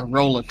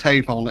roll of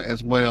tape on it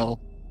as well.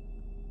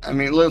 I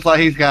mean, it looks like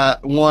he's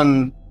got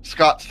one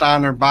Scott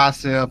Steiner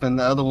bicep and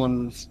the other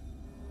one's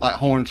like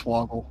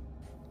hornswoggle.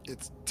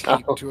 It's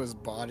taped to his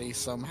body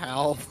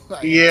somehow.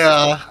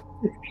 Yeah.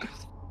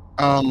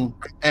 And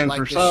like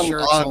for the some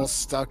shirt's odd, all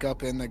stuck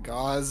up in the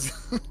gauze.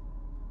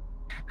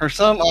 for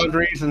some odd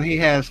reason, he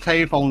has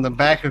tape on the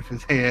back of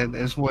his head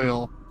as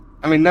well.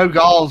 I mean, no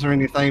gauze or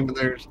anything, but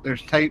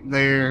there's tape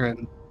there,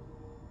 and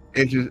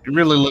it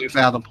really looks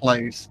out of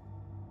place.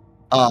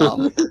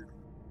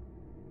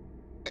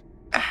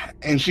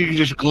 And she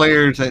just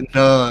glares at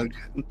Doug,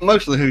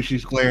 mostly who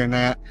she's glaring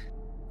at.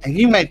 And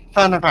you made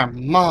fun of our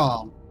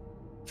mom,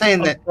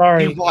 saying that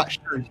you watched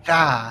her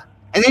die,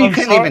 and then you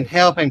couldn't even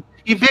help him.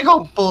 You big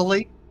old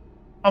bully.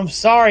 I'm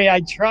sorry.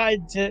 I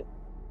tried to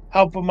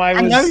help him. I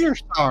know you're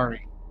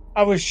sorry.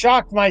 I was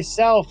shocked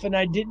myself, and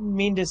I didn't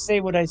mean to say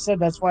what I said.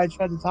 That's why I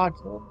tried to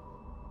talk to him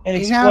and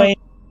explain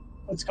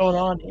what's going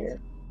on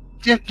here.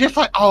 Just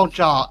like all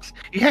jocks,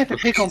 you have to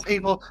pick on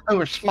people who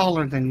are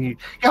smaller than you.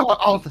 Y'all are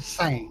all the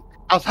same.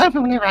 I was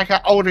hoping whenever I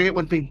got older it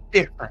would be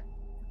different.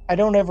 I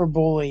don't ever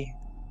bully.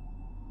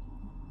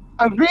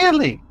 Oh,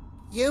 really?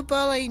 You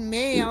bully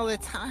me all the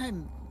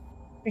time.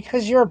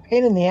 Because you're a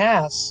pain in the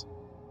ass.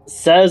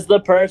 Says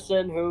the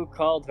person who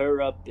called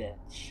her a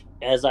bitch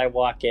as I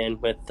walk in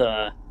with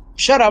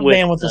Shut up,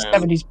 man, with a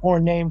 70s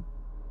porn name.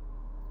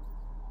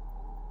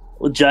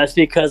 Well, just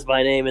because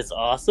my name is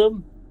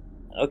Awesome?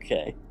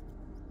 Okay.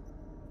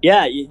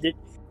 Yeah, did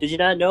you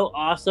not know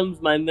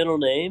Awesome's my middle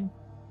name?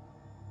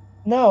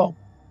 No,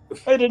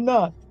 I did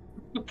not.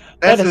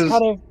 That's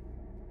kind of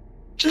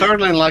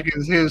Sterling, like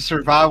is his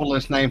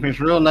survivalist name. His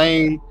real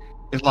name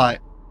is like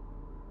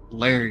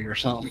Larry or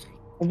something.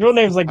 His real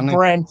name's like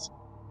Brent.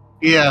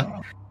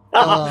 Yeah.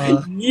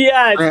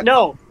 Yeah. Brent.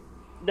 No.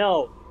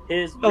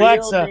 His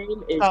Alexa,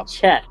 real name is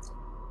Chet.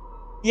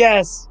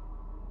 Yes.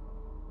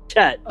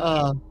 Chet.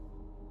 So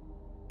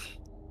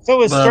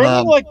is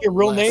Sterling like your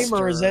real Lester.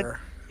 name, or is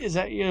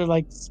that your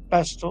like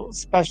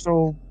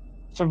special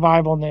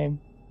survival name?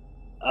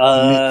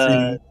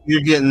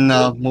 You're getting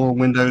more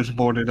windows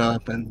boarded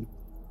up and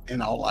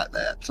all like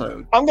that.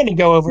 So I'm gonna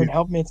go over and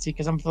help Mitzi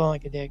because I'm feeling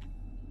like a dick.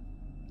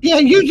 Yeah,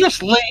 you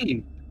just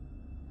leave.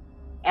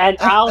 And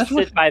I'll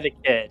sit by the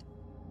kid.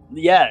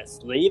 Yes,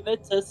 leave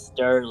it to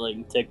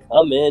Sterling to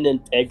come in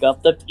and pick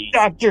up the piece.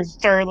 Dr.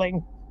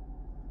 Sterling.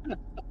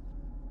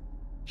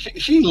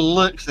 She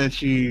looks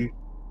at you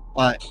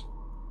like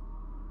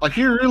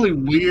you're really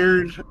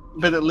weird,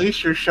 but at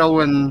least you're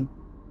showing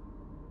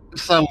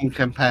some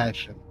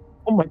compassion.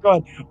 Oh my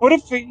god. What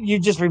if you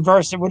just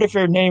reverse it? What if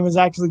your name is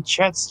actually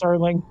Chet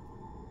Sterling?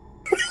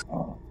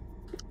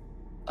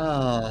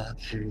 Oh,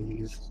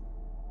 jeez.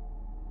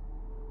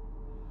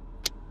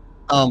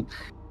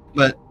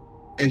 But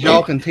as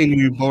y'all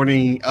continue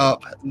boarding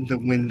up the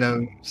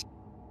windows,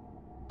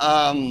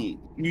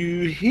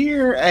 you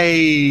hear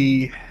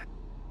a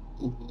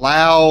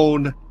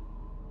loud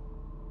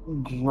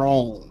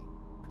groan,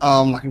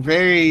 like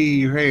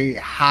very, very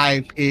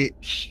high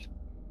pitched,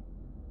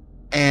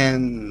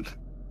 and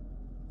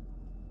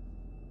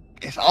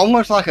it's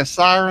almost like a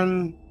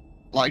siren,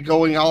 like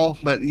going off,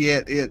 but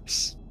yet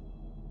it's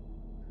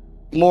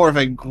more of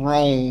a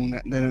groan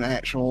than an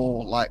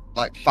actual like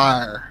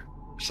fire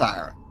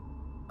siren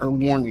or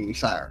warning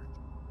siren.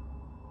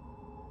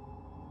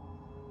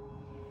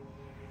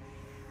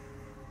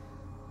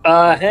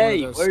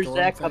 Hey, where's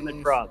that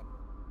coming from?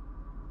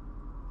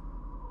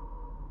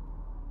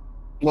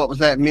 What was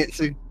that,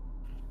 Mitzi?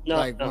 No,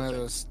 like one of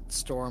those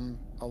storm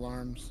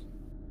alarms.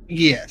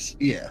 Yes.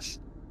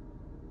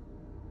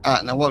 All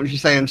right, now what was you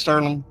saying,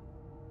 Sterling?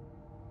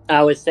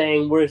 I was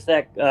saying, where's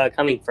that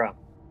coming from?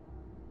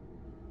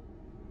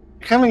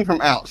 Coming from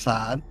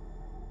outside.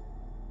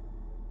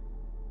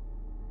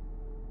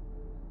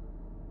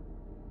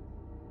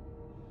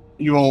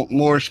 You want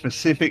more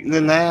specific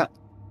than that?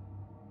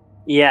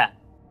 Yeah.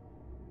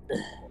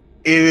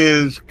 It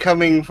is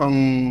coming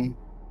from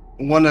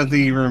one of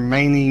the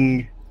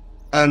remaining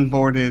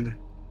unboarded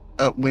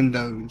up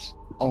windows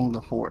on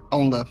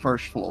the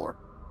first floor.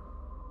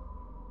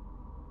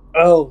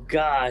 Oh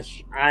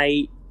gosh,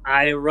 I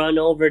run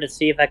over to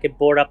see if I could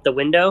board up the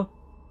window.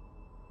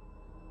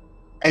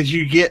 As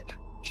you get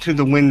to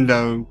the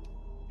window,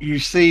 you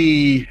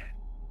see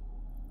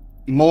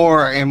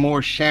more and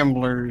more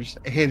shamblers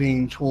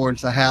heading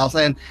towards the house,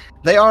 and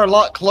they are a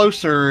lot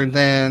closer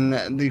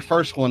than the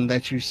first one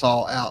that you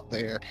saw out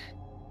there.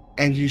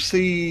 And you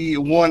see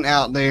one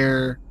out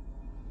there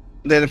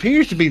that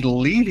appears to be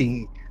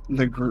leading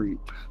the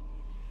group,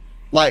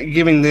 like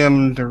giving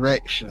them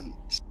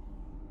directions.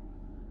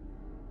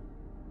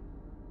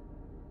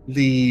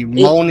 The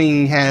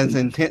moaning has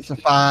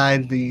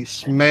intensified. The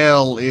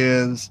smell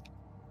is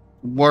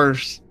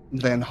worse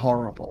than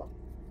horrible.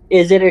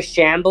 Is it a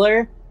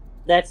shambler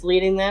that's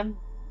leading them?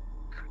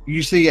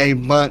 You see a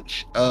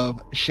bunch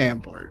of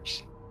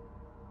shamblers,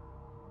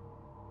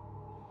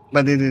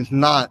 but it is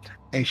not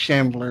a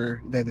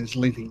shambler that is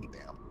leading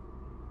them.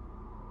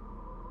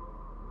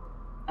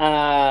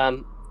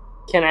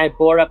 Can I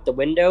board up the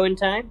window in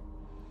time?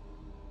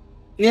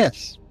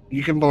 Yes,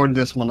 you can board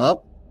this one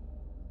up.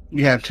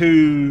 You have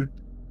 2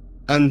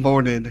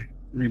 unboarded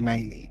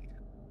remaining.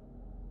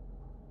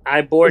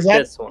 I board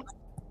this one.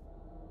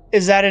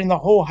 Is that in the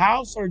whole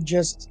house or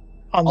just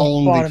on the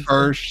bottom? The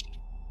first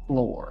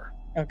floor.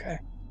 Okay.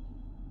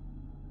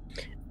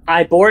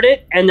 I board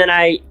it, and then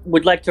I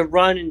would like to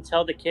run and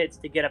tell the kids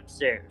to get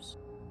upstairs.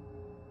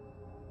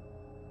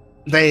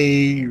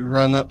 They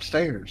run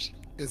upstairs.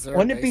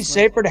 Wouldn't it be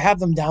safer to have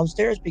them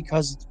downstairs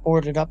because it's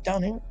boarded up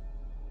down here?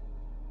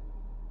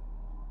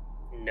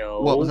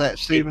 No. What was that,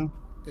 Stephen?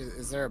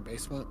 Is there a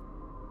basement?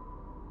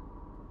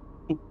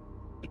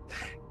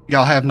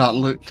 Y'all have not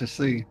looked to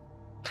see.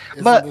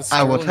 But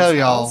I will tell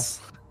y'all.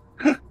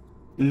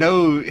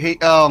 No, he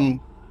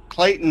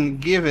Clayton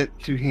give it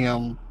to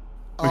him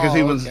because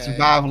he was a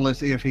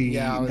survivalist if he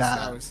died.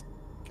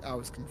 I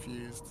was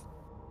confused.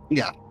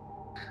 Yeah.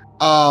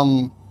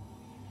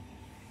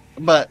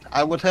 But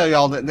I will tell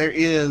y'all that there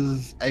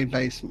is a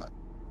basement.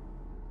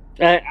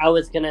 I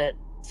was gonna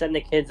send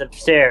the kids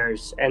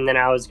upstairs, and then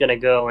I was gonna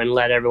go and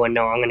let everyone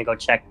know I'm gonna go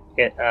check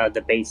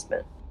the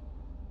basement.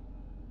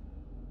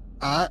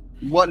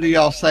 What do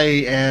y'all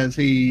say as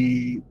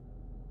he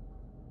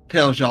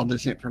tells y'all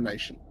this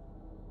information?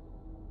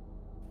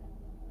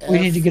 We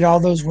need to get all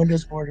those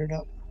windows boarded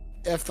up.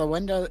 If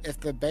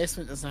the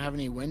basement doesn't have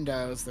any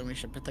windows, then we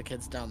should put the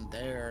kids down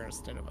there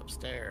instead of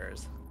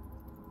upstairs.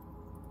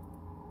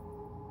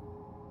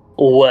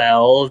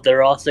 Well,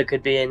 there also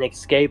could be an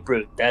escape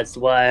route. That's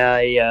why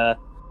I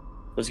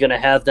was gonna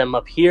have them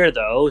up here,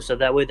 though, so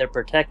that way they're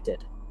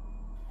protected.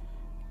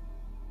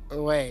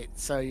 Wait,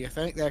 so you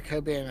think there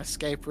could be an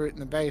escape route in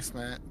the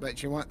basement,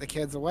 but you want the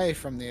kids away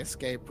from the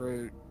escape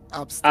route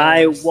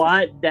upstairs? I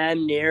want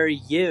them near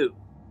you.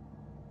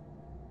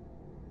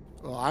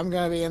 Well, I'm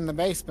gonna be in the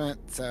basement,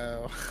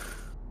 so...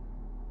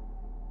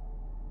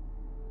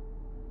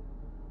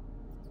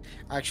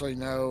 Actually,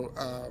 no,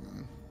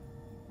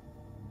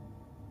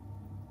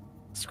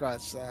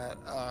 scratch that,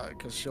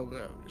 because she'll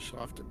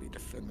have to be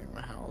defending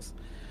the house.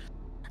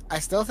 I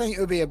still think it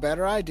would be a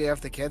better idea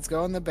if the kids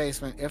go in the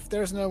basement, if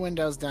there's no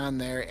windows down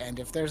there, and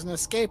if there's an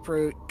escape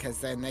route, because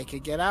then they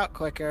could get out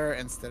quicker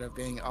instead of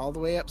being all the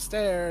way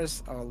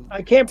upstairs.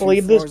 I can't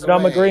believe this, but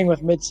I'm agreeing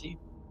with Mitzi.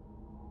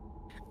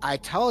 I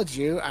told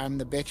you I'm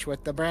the bitch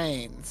with the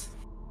brains.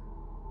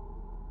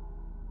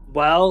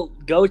 Well,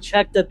 go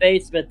check the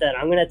basement then.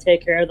 I'm gonna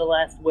take care of the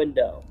last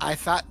window. I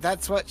thought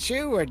that's what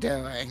you were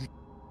doing.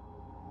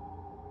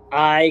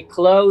 I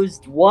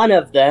closed one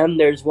of them.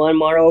 There's one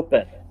more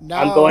open. No,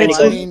 I'm going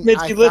Mitzi, to go.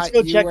 Mitzi, let's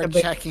go check the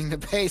basement. Checking the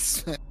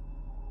basement.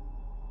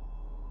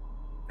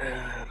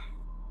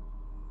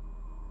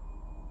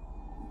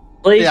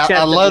 Please Yeah, check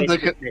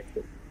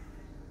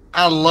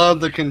I love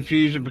the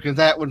confusion because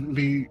that would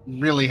be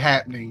really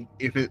happening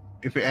if it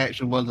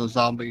actually was a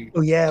zombie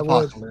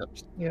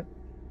apocalypse. Yep.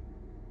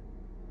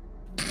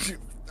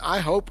 I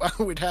hope I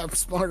would have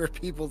smarter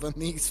people than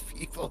these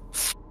people.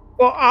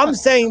 Well, I'm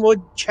saying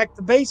we'll check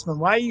the basement.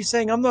 Why are you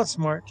saying I'm not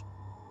smart?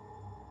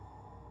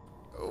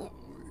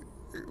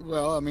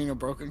 Well, I mean, a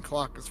broken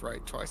clock is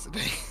right twice a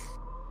day.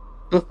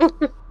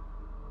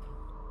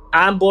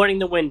 I'm boarding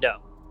the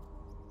window.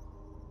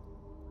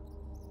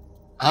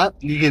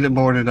 You get it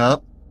boarded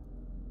up.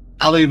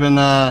 I'll even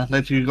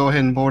let you go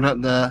ahead and board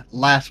up the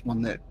last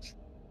one that's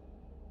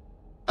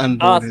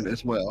unboarded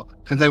as well.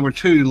 Because there were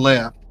 2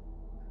 left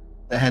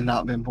that had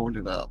not been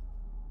boarded up.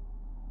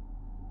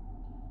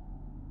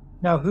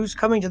 Now, who's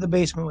coming to the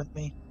basement with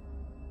me?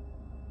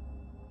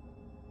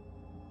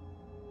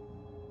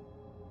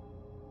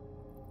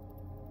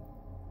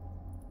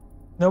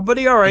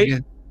 Nobody? All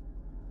right.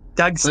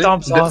 Doug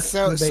stomps off. to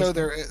the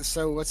basement.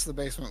 So what's the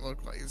basement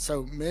look like?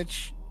 So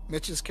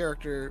Mitch's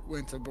character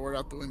went to board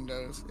out the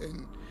windows,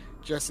 and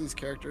Jesse's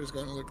character is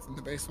going to look in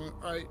the basement,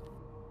 right?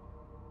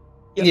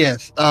 Yep.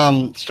 Yes.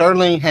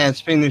 Sterling has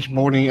finished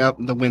boarding up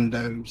the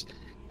windows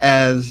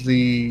as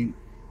the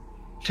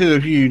two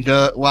of you,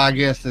 Doug. Well, I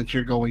guess that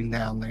you're going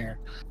down there.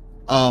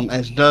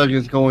 As Doug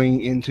is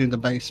going into the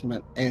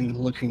basement and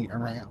looking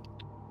around.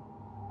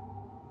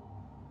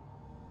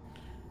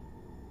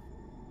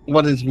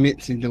 What is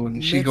Mitzi doing?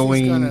 Is she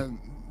going?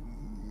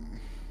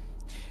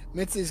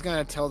 Mitzi's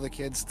gonna tell the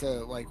kids to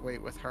like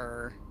wait with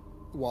her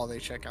while they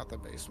check out the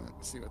basement,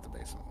 see what the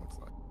basement looks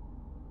like.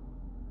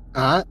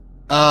 All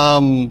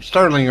right.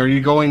 Sterling, are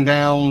you going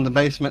down the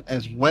basement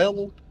as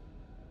well?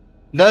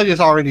 Doug is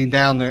already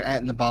down there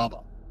at the bottom.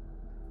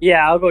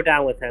 Yeah, I'll go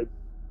down with him.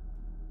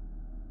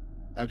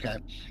 Okay.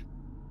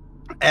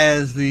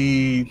 As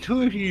the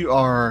two of you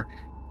are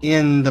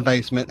in the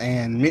basement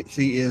and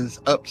Mitzi is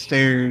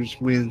upstairs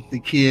with the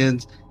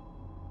kids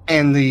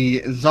and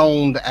the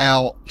zoned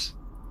out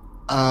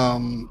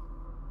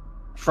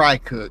fry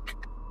cook,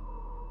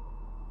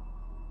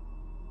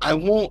 I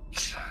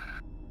want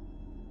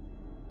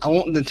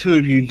the two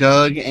of you,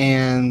 Doug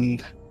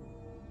and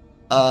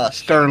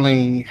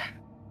Sterling,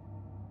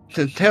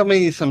 to tell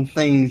me some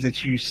things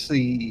that you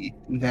see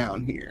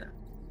down here.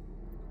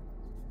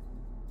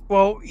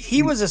 Well,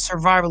 he was a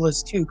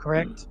survivalist too,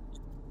 correct?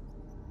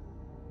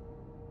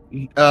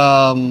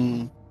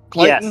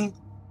 Clayton?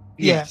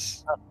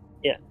 Yes.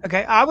 Yeah.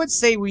 Okay, I would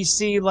say we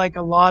see like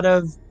a lot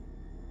of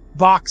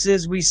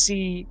boxes. We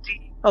see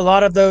a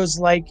lot of those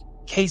like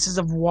cases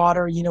of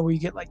water, where you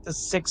get like the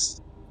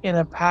 6 in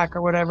a pack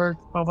or whatever,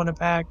 12 in a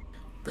pack.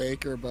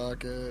 Baker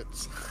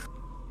buckets,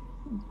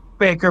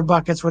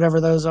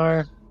 whatever those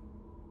are.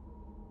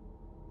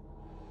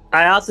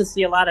 I also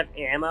see a lot of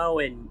ammo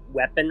and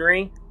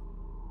weaponry.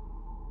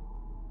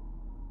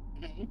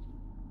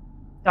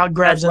 Doug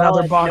grabs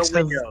another box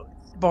of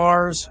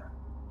bars.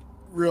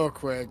 Real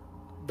quick,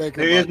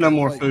 Baker. There is no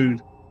more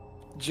food.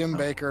 Jim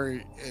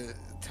Baker,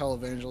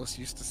 televangelist,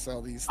 used to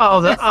sell these. Oh,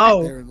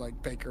 they're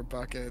like Baker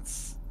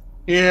buckets.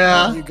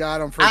 Yeah, you got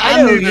them for.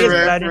 I knew the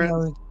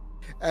reference.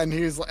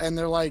 And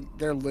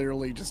they're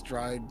literally just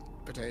dried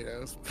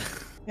potatoes.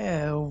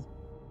 Ew.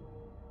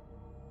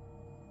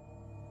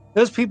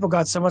 Those people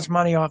got so much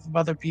money off of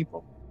other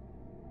people.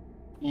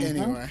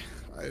 Anyway,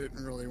 I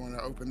didn't really want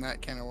to open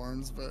that can of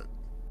worms, but.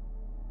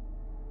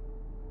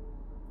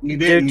 You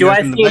didn't. Do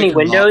I see any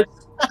windows?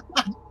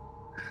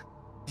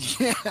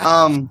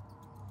 Yeah.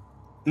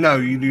 No,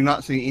 you do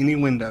not see any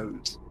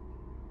windows.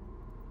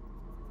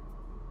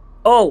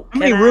 Oh, how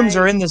many rooms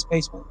are in this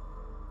basement?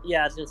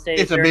 Yeah, I was gonna say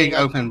it's a big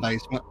open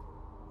basement.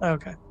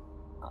 Okay.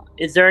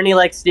 Is there any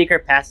like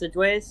secret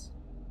passageways?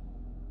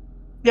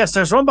 Yes,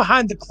 there's one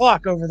behind the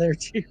clock over there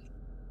too.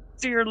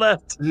 To your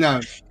left.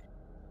 No.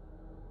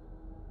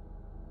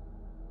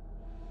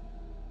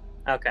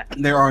 Okay.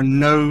 There are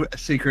no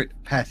secret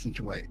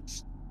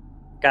passageways.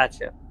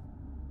 Gotcha.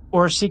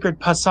 Or secret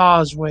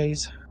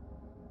passageways.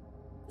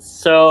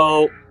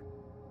 So,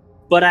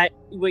 but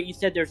what you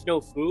said? There's no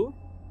food.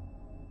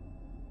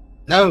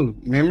 No,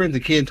 remember the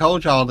kid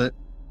told y'all that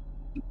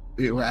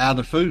we were out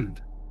of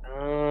food.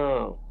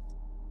 Oh.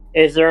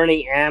 Is there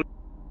any ammo?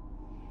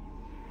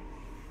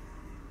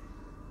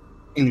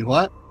 Any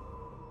what?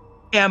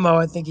 Ammo,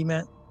 I think he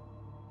meant.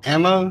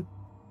 Ammo?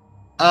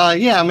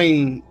 Yeah, I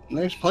mean,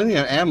 there's plenty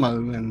of ammo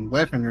and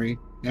weaponry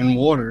and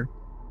water.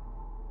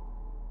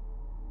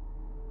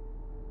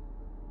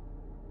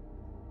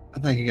 I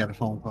think he got a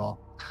phone call.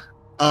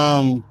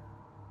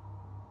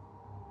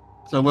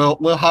 So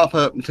we'll hop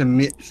up to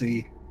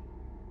Mitzi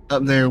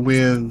up there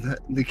with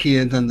the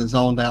kids and the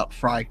zoned out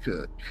fry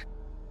cook.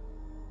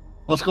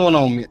 What's going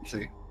on,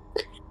 Mitzi?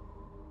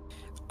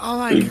 Oh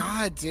my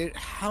god, dude.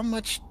 How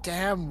much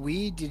damn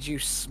weed did you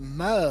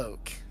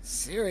smoke?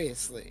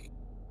 Seriously.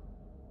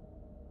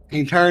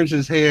 He turns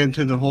his head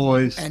to the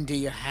voice. And do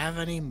you have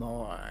any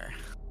more?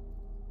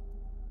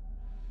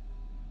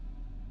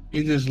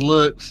 He just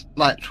looks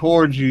like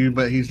towards you,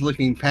 but he's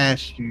looking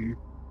past you.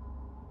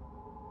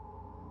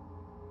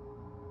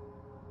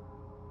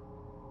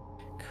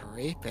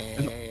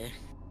 Creepy.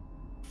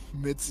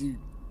 Mitzi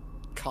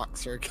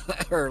cocks her,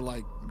 or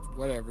like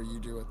whatever you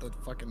do with the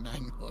fucking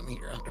 9mm.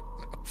 I don't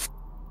know.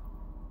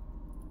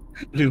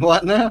 Do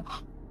what now?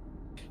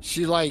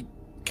 She like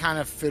kind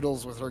of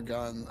fiddles with her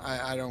gun.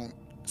 I don't.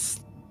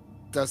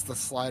 Does the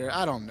slider?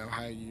 I don't know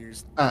how you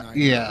use.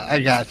 Yeah, I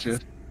got you.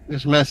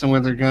 Just messing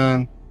with her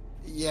gun.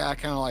 Yeah,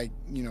 kind of like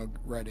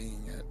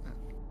readying it.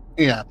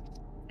 Yeah.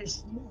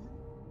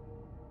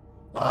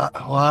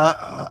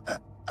 What?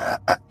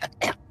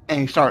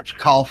 And he starts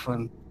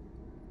coughing,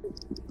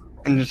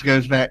 and just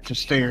goes back to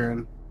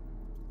staring.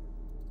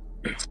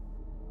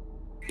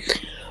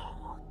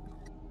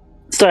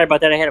 Sorry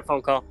about that. I had a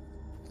phone call.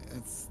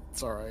 It's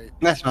all right.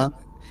 That's fine.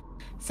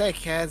 Say,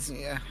 kids,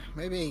 yeah,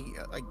 maybe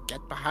like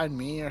get behind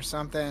me or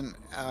something.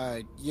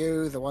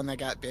 You, the one that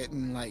got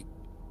bitten, like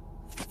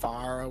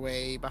far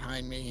away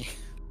behind me.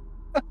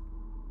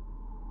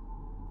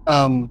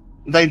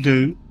 They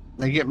do.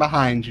 They get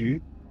behind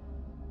you.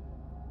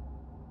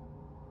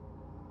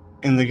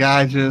 And the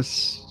guy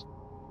just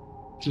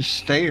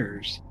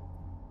stares.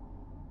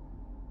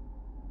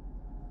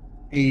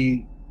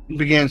 He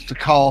begins to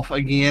cough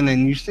again,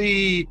 and you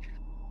see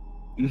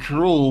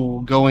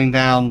drool going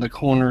down the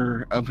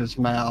corner of his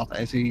mouth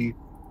as he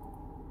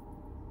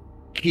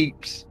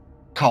keeps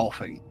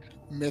coughing.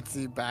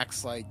 Mitzi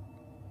backs like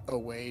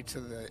away to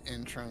the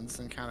entrance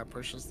and kind of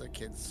pushes the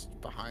kids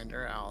behind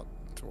her out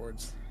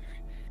towards.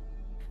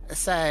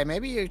 Say,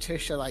 maybe you two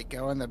should like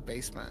go in the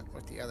basement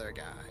with the other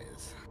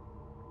guys.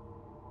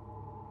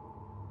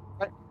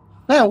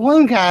 That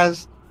one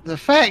guy's the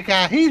fat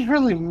guy. He's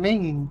really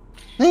mean.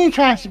 Then he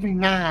tries to be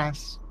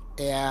nice.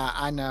 Yeah,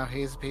 I know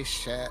he's a piece of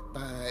shit,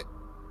 but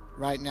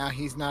right now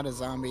he's not a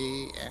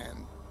zombie,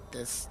 and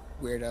this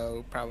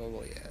weirdo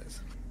probably is.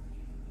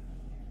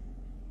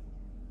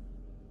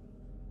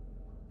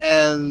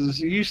 As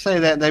you say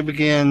that, they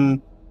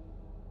begin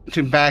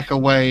to back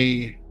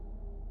away,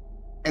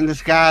 and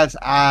this guy's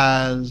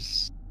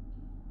eyes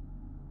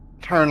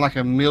turn like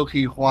a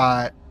milky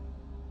white,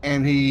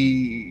 and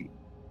he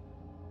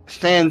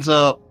stands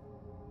up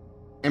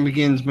and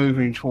begins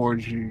moving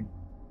towards you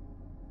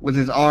with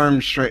his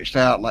arms stretched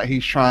out like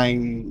he's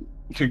trying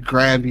to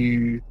grab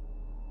you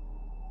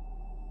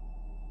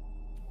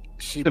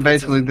She to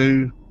basically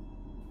do.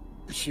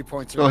 She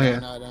points her Go gun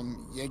ahead. at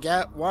him. You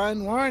get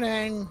one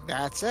warning.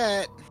 That's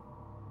it.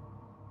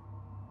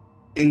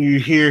 And you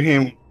hear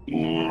him.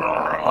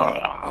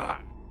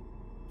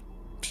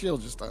 She'll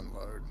just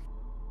unload.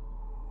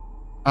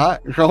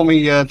 Alright, roll me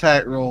your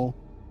attack roll.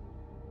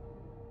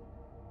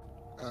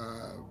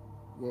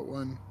 What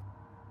one?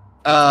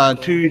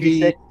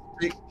 2d6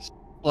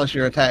 plus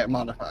your attack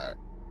modifier.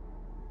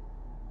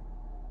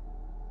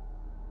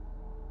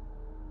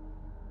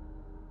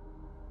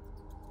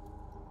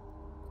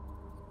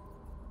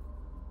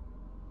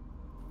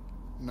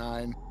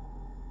 Nine.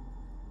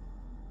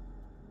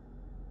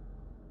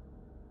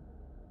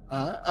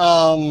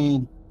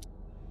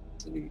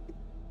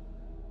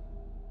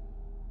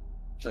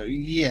 So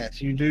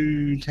yes, you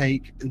do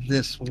take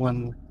this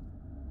one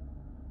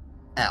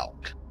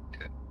out.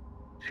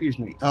 Excuse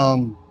me.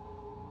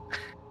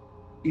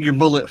 Your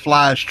bullet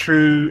flies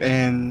true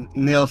and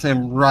nails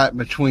him right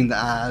between the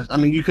eyes. I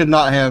mean, you could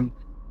not have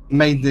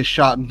made this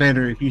shot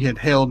better if you had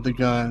held the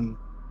gun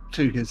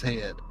to his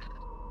head.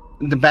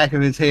 The back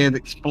of his head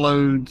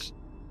explodes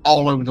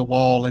all over the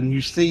wall, and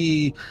you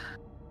see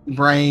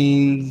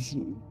brains,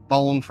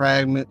 bone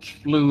fragments,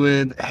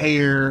 fluid,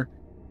 hair,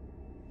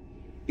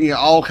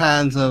 all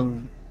kinds of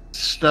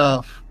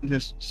stuff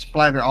just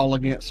splatter all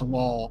against the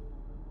wall.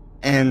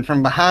 And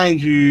from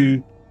behind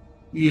you,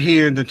 you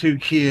hear the two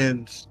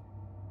kids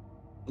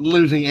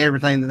losing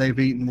everything that they've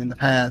eaten in the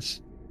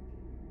past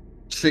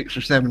 6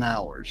 or 7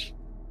 hours.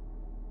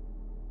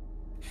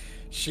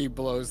 She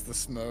blows the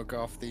smoke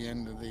off the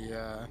end of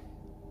the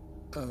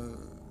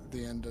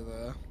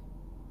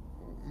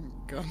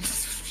gun.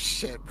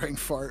 Shit, brain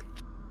fart.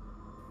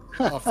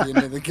 Off the end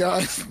of the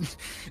gun.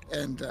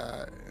 And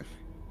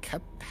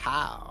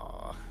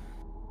kapow.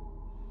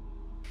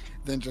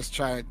 Then just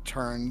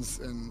turns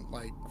and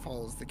like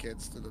follows the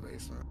kids to the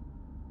basement.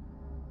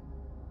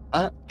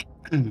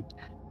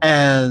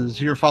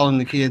 As you're following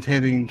the kids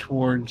heading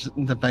towards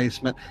the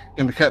basement,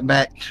 going to cut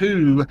back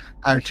to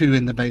our two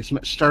in the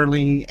basement,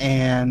 Sterling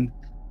and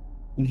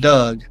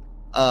Doug.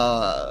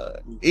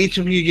 Each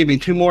of you give me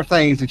 2 more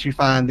things that you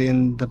find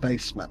in the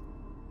basement.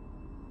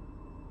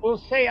 We'll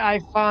say I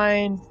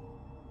find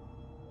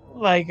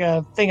like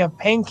a thing of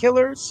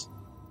painkillers.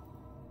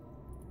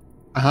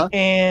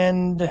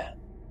 And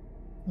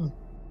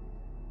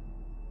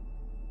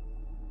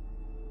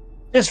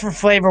just for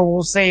flavor,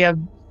 we'll say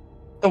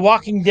the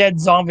Walking Dead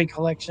zombie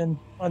collection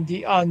on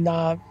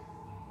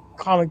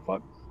comic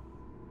book.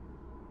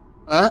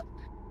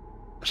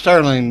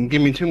 Sterling,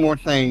 give me 2 more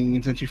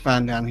things that you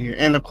find down here,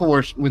 and of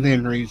course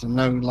within reason,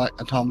 no like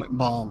atomic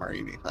bomb or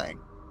anything.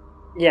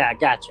 Yeah,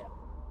 gotcha.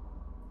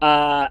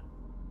 I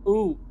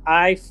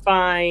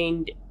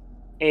find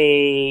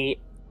a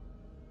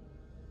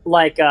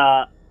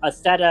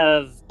set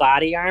of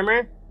body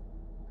armor.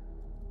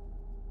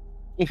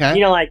 Okay.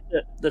 You know, like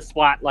the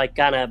SWAT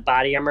kind of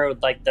body armor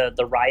with like the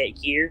riot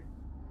gear.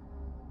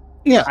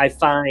 Yeah. I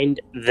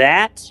find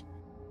that.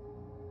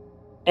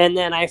 And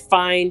then I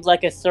find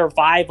like a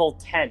survival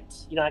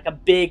tent, like a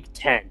big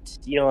tent,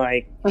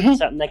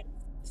 something that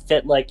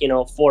fit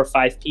 4 or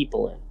 5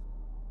 people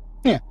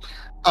in. Yeah.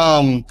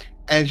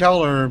 As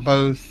y'all are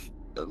both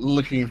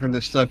looking for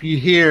this stuff, you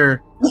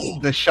hear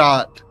the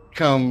shot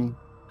come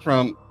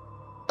from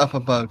up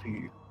above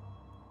you.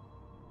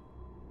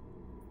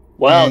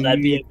 Well, And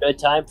that'd be a good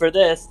time for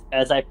this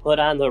as I put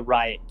on the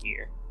riot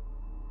gear.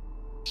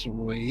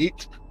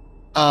 Sweet.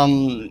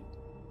 And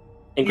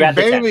grab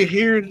the tent.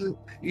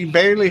 You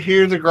barely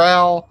hear the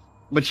growl,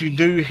 but you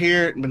do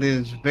hear it, but it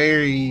is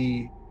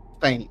very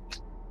faint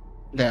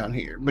down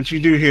here. But you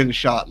do hear the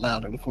shot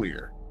loud and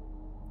clear.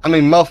 I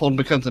mean, muffled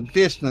because of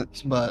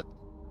distance, but,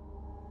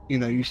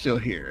 you still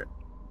hear it.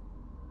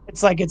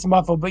 It's like it's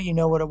muffled, but you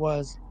know what it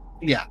was.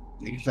 Yeah,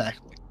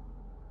 exactly.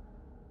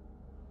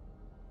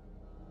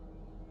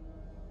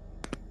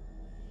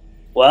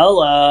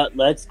 Well,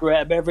 let's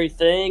grab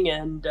everything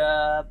and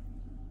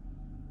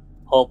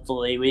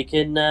hopefully we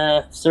can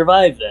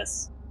survive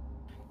this.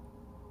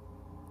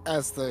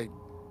 As the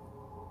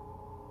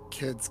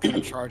kids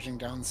come charging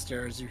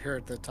downstairs, you hear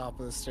at the top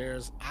of the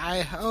stairs, "I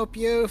hope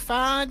you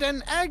find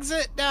an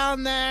exit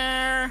down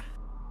there."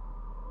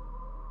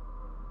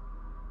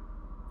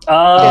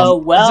 Does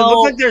it Well,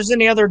 look like there's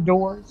any other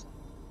doors?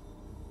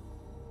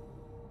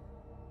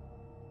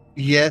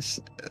 Yes,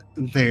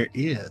 there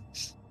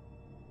is.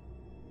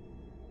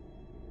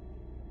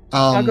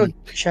 I'll go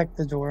check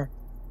the door.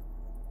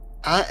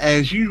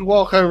 As you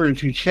walk over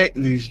to check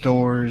these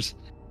doors,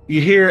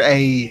 you hear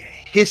a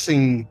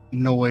hissing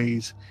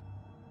noise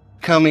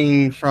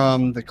coming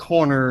from the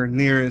corner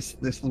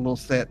nearest this little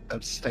set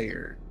of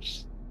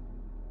stairs.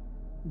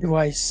 Do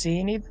I see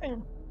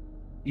anything?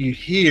 You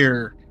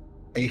hear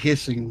a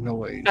hissing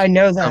noise. I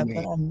know that,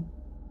 coming.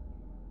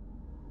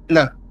 but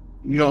No,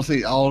 you don't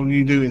see. All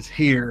you do is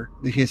hear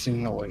the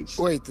hissing noise.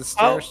 Wait, the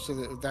stairs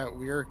that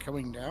we're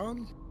coming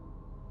down?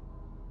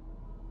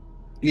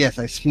 Yes,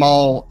 a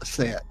small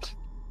set.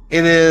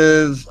 It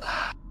is.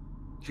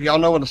 Do y'all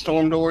know what a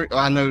storm door?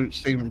 I know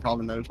Steven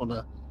probably knows what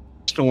a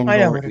storm I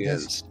know door what it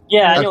is.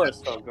 yeah, I Okay. know what a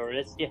storm door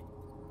is. Yeah.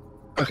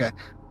 Okay,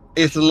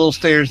 it's the little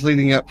stairs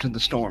leading up to the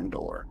storm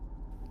door.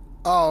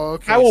 Oh,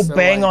 okay. I will so,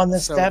 bang like, on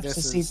the so steps this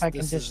to see if I can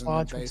this is in the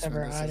dislodge what's basement,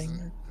 ever this hiding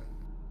isn't-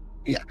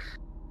 there.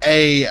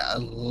 A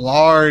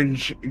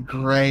large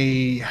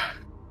gray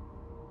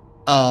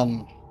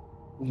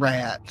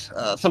rat.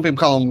 Some people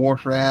call them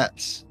wharf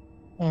rats.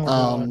 Oh,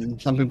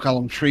 God. Some people call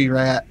them tree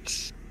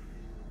rats.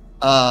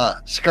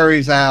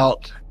 Scurries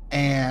out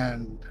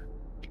and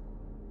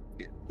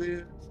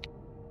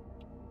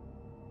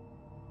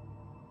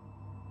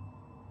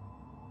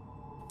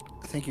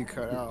I think you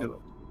cut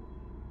out.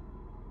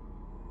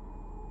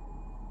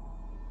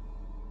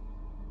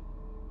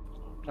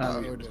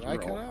 Oh, did I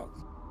cut out?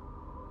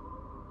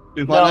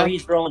 Do what No, now?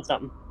 he's rolling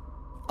something.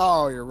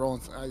 Oh, you're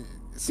rolling. It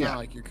sounded Yeah.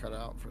 like you cut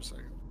out for a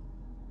second.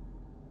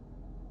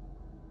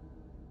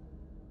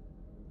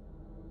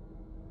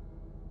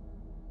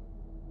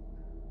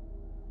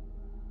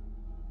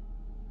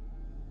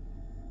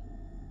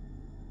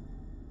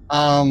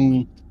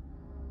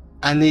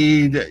 I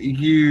need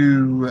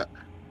you,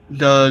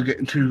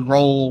 Doug, to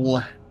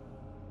roll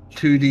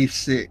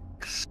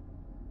 2d6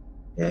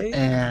 Okay.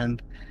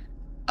 and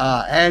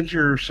add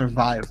your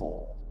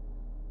survival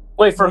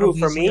Wait, for who? Well,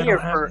 For easy, me I don't or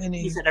have for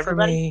any he said for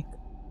everybody? me.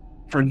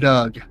 for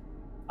Doug.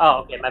 Oh,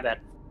 okay, my bad.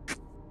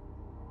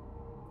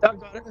 Doug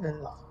got it.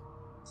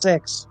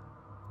 6.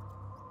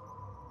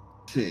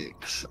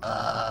 6.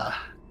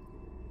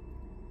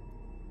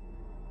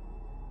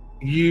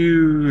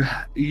 You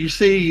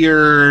see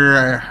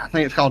your, I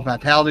think it's called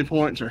vitality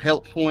points or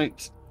health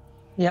points.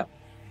 Yep.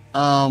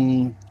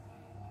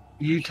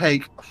 You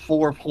take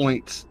 4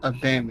 points of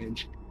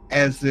damage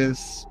as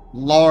this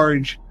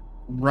large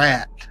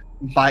rat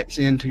bites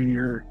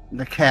into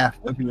the calf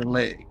of your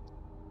leg.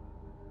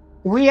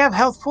 Do we have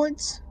health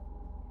points?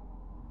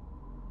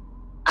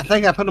 I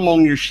think I put them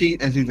on your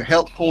sheet as either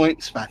health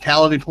points,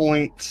 vitality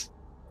points.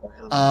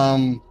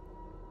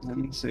 Let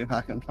me see if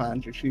I can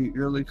find your sheet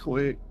really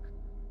quick.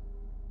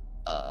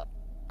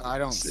 I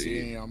don't see. see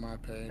any on my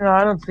page. No,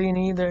 I don't see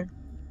any either.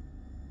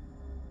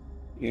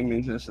 Give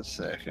me just a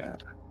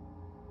second.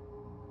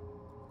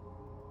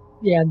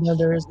 Yeah, no,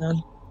 there is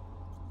none.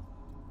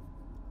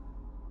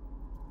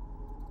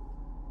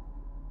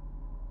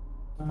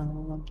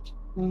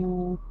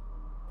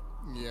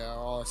 Yeah,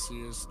 all I see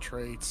is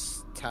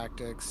traits,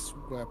 tactics,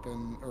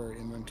 weapon, or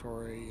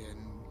inventory, and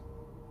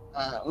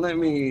Let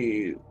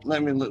me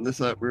look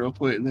this up real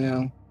quick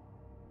now.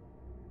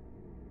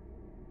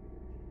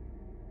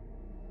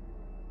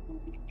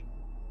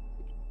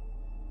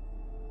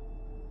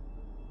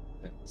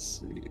 Let's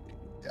see.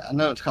 I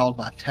know it's called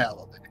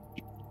vitality.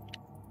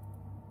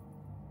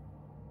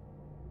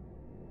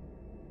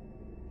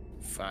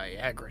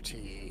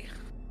 Viagrity.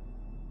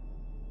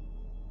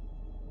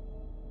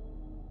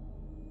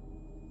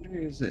 Where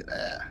is it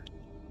at?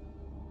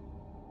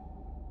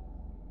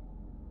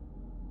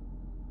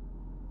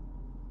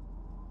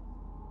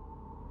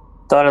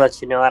 Thought I'd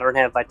let you know I don't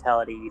have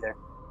vitality either.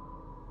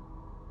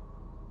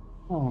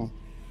 Oh.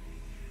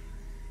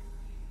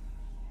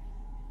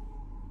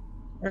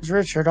 There's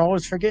Richard,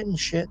 always forgetting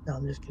shit. No,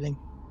 I'm just kidding.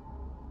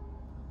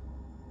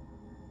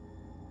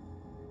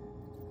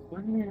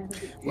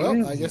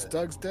 Well, I guess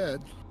Doug's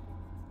dead.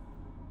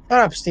 Shut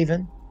up,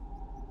 Steven.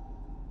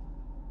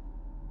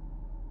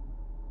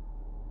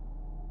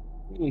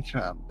 Let me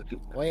try and look at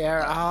that. We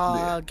are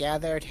all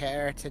gathered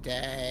here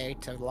today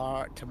to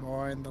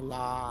mourn the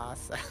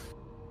loss.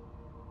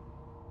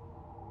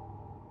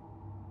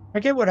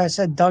 Forget what I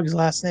said Doug's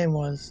last name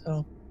was,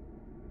 so.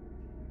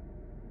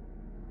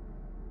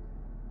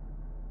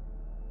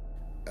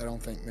 I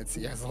don't think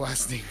Mitzi has a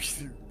last name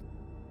either.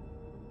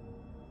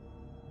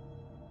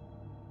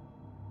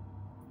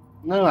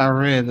 No, I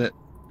read it,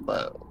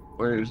 but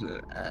where is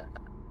it at?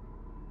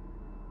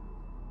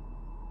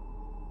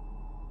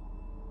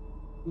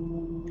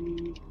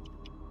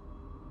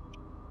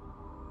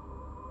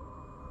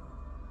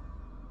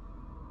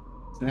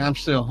 Yeah, I'm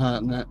still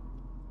hunting it.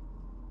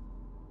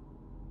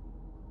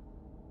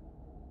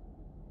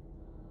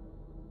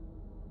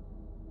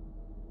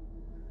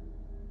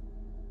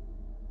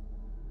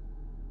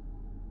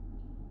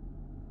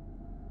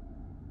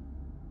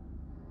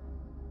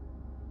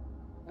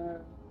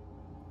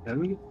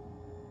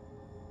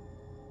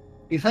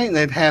 You think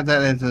they'd have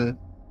that as a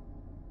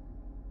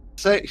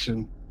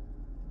section?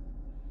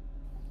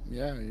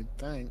 Yeah, you'd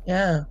think.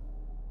 Yeah.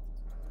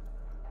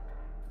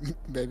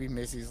 Maybe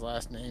Macy's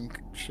last name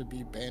should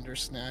be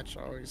Bandersnatch.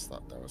 I always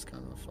thought that was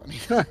kind of funny.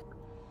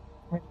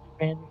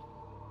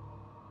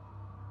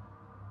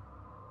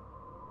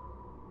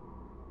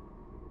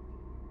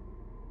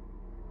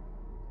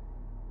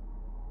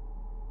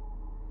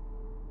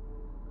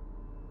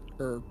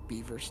 Or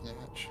Beaver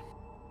Snatch.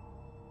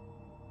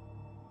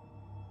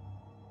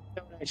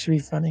 That would actually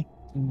be funny.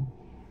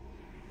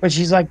 But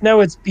she's like,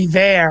 no, it's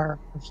Beaver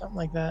or something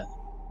like that.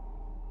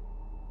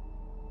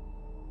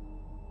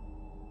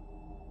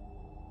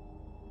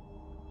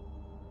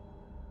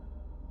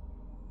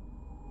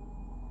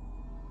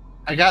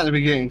 I got to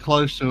be getting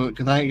close to it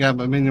because I ain't got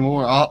but many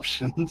more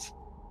options.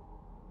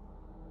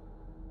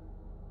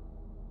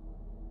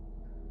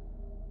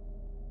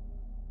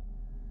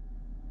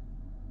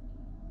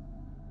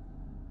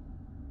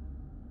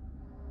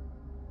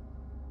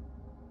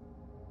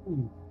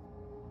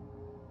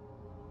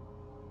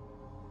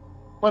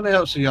 What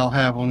else do y'all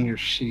have on your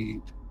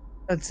sheet?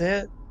 That's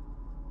it.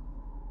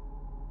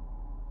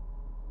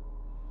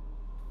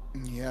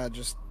 Yeah,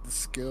 just the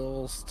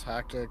skills,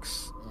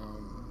 tactics,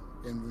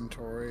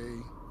 inventory,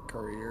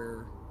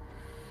 career.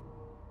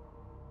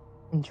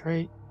 And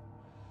trait.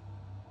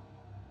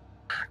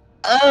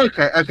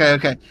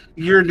 Okay.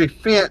 Your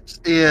defense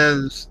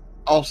is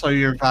also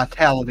your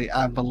vitality,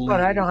 I believe.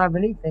 But I don't have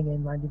anything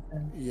in my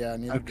defense. Yeah,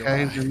 neither do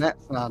Okay, I. then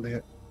that's not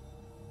it.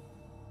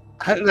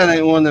 I hope that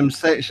ain't one of them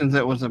sections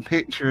that was a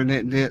picture and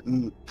it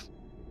didn't.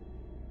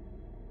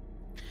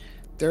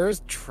 There's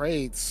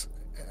traits,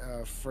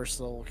 first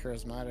level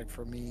charismatic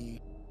for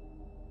me.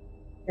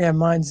 Yeah,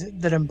 mine's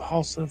that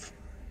impulsive.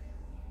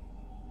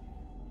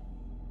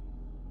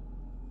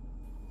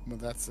 But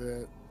that's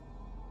it.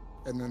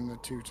 And then the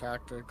 2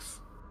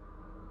 tactics.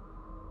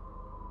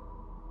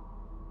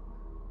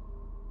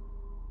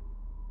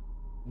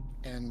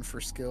 And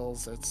for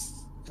skills,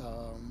 it's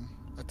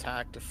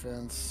attack,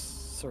 defense,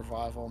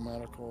 survival,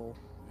 medical,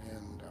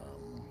 and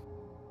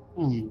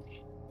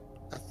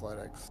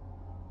athletics.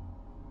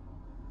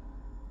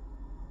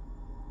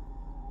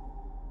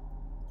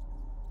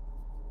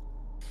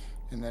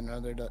 And then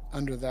under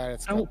that,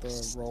 it's got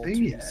the roll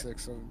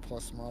 2d6 of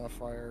plus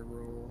modifier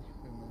rule.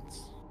 And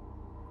that's...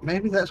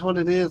 Maybe that's what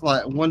it is,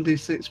 like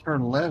 1d6 per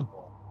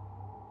level.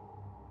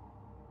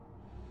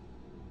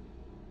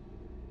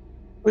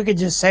 We could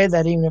just say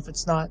that even if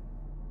it's not.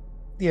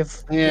 Yeah.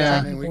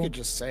 I mean, we could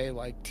just say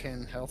like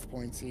 10 health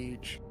points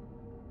each.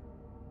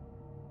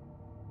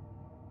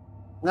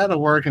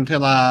 That'll work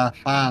until I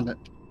find it.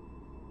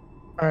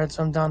 Alright,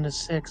 so I'm down to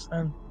 6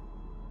 then.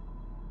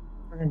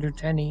 We're gonna do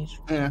 10 each.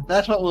 Yeah,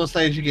 that's what we'll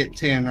say is you get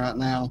 10 right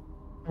now.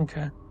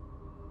 Okay.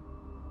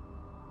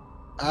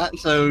 Alright,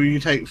 so you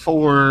take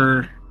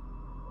 4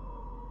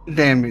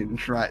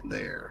 damage right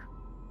there.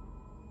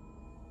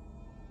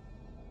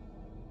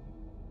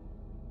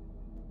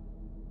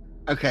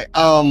 Okay,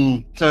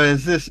 so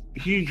as this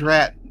huge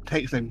rat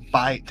takes a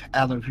bite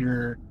out of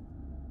your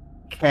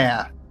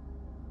calf,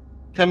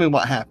 tell me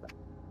what happened.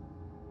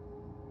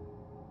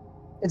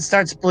 It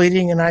starts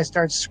bleeding and I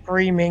start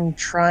screaming,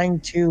 trying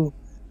to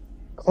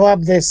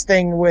club this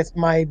thing with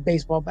my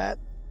baseball bat.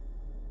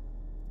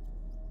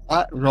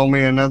 Alright, roll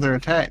me another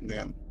attack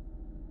then.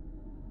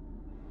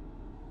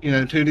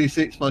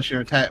 2d6 plus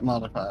your attack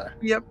modifier.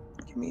 Yep.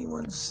 Give me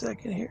 1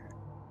 second here.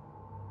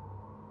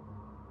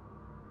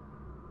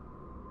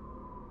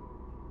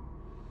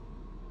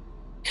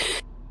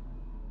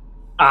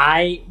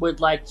 I would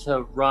like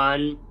to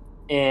run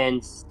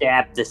and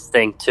stab this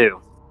thing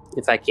too,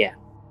 if I can.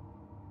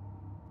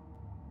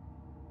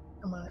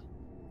 Come on.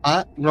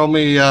 Alright, roll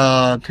me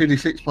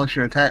 2d6 plus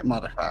your attack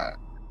modifier.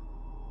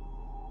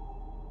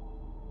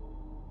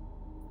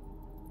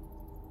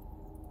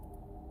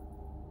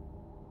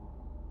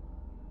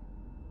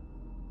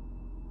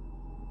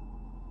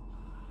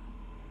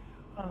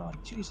 Oh,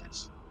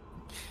 Jesus.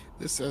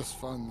 This is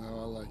fun though.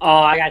 I like. Oh,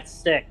 I got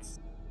 6.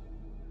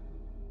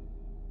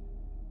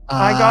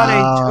 I got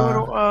a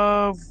total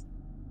of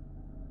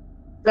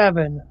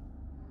 7.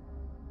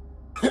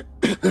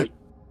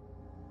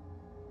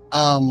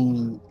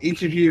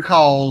 Each of you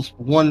calls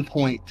 1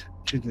 point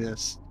to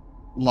this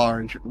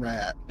large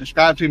rat.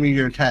 Describe to me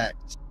your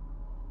attacks.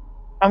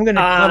 I'm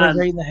gonna club it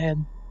right in the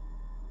head.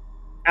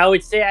 I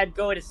would say I'd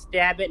go to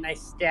stab it, and I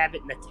stab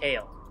it in the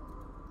tail.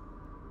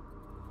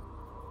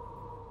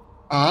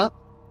 I'll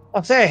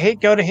say I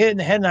go to hit it in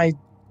the head and I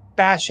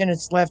bash in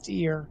its left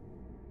ear.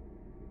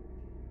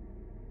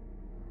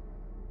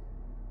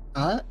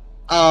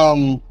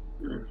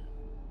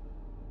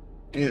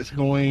 It's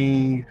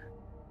going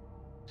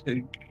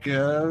to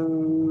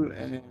go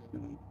and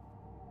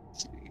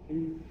see.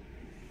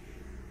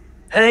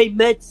 Hey,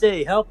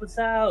 Mitzi, help us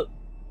out.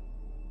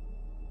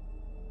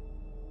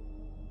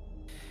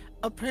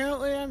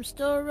 Apparently, I'm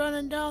still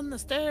running down the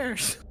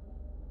stairs.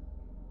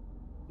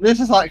 This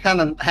is like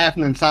kind of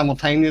happening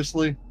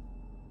simultaneously.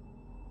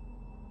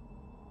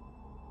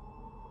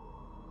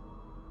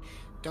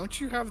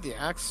 Don't you have the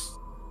axe?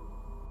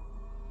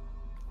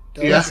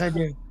 Yeah. Yes, I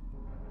do.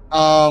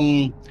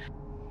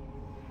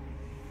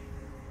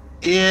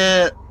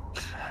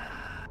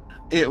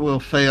 It will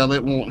fail.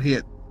 It won't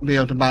be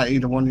able to bite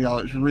either one of y'all.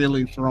 It's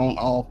really thrown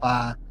off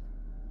by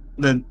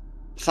the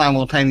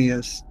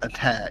simultaneous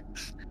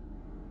attacks.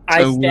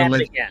 I So stab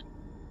it again.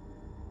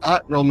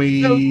 Roll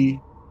me.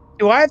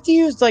 Do I have to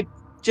use like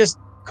just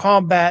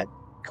combat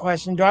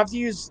question? Do I have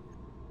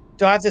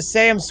to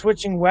say I'm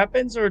switching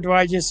weapons, or do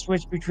I just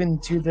switch between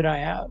the two that I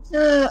have?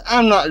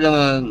 I'm not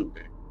gonna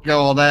go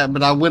all that,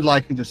 but I would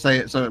like you to say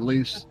it so at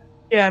least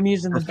Yeah, I'm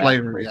using for the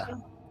flavor. back.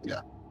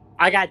 Yeah.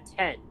 I got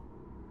 10.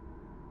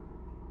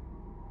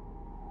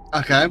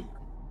 Okay.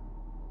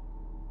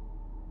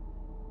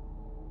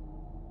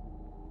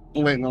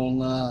 Waiting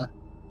on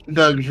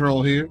Doug's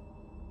roll here.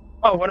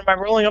 Oh, what am I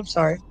rolling? I'm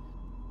sorry.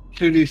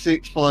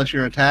 2d6 plus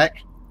your attack.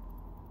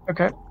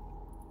 Okay.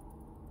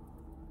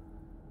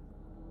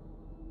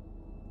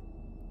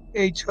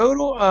 A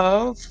total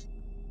of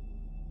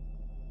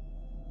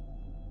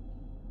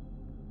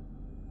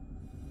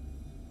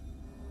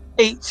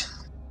 8.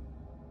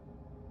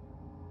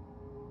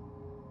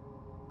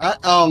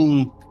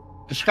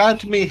 Describe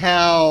to me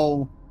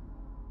how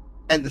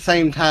at the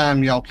same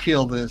time y'all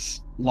kill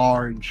this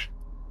large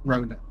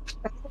rodent.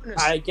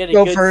 I get a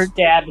Go good for it.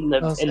 stab in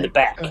the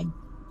back.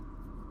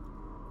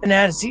 And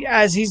as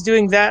he's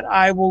doing that,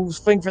 I will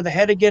swing for the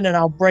head again, and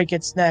I'll break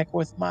its neck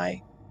with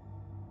my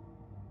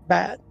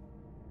bat,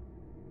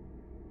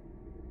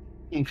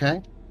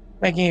 Okay.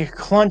 making a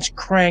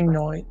clang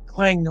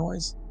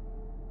noise.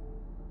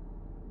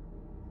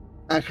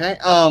 Okay.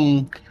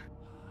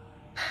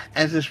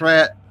 As this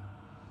rat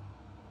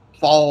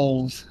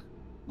falls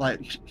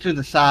like to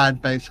the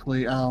side,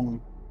 basically,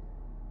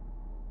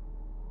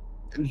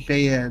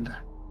 dead.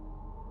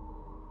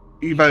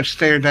 You both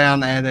stare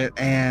down at it,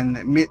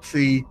 and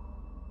Mitzi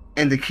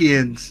and the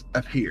kids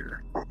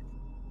appear.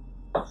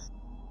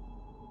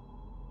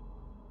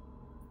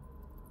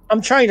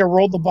 I'm trying to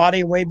roll the body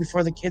away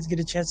before the kids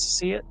get a chance to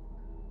see it,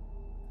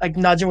 like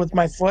nudge it with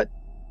my foot,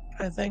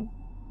 kind of thing.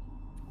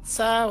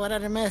 So, what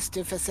did I miss,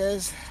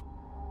 doofuses?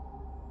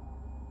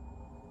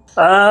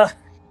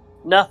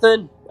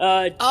 Nothing.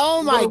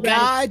 Oh my little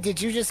god,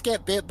 did you just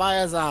get bit by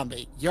a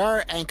zombie?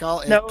 Your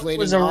ankle is No, it bleeding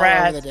was a all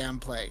rat. over the damn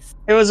place.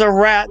 It was a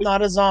rat,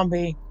 not a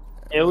zombie.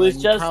 It was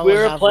You just probably we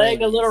were have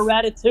playing a rabies. little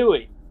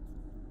Ratatouille.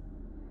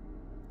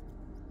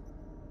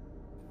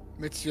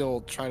 Mitzi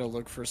will try to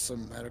look for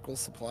some medical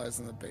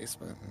supplies in the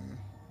basement. And...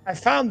 I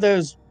found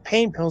those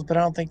pain pills, but I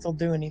don't think they'll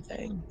do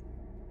anything.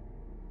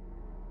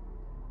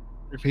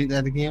 Repeat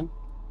that again.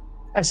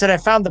 I said I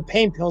found the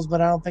pain pills,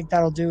 but I don't think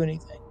that'll do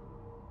anything.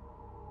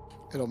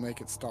 It'll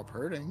make it stop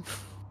hurting.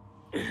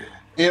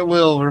 It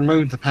will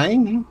remove the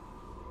pain.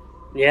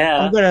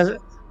 Yeah.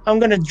 I'm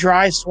gonna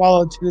dry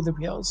swallow 2 of the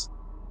pills.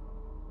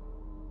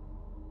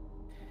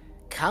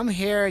 Come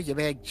here, you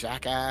big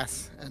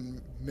jackass.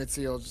 And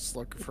Mitzi will just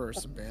look for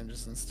some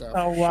bandages and stuff.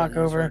 I'll She'll walk use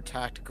over. her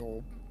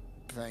tactical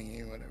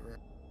thingy, whatever,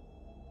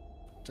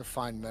 to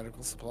find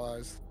medical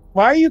supplies.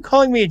 Why are you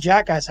calling me a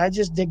jackass? I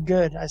just did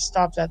good. I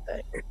stopped that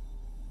thing.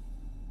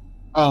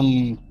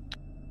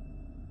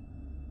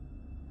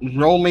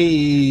 Roll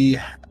me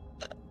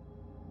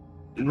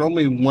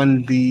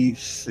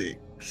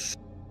 1d6.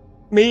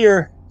 Me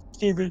or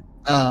Stevie?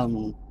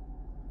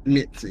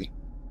 Mitzi.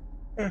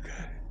 Okay.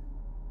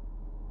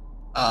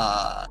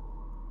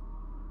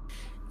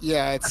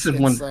 Yeah, it's said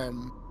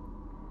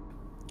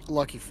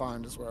lucky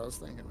find is what I was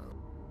thinking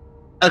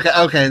of.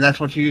 Okay, that's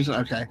what you're using.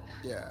 Okay.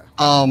 Yeah.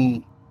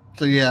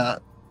 So yeah,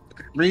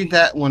 read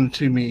that one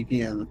to me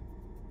again.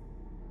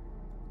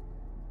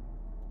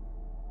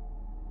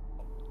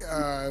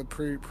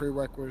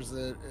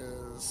 Prerequisite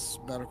is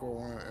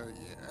medical,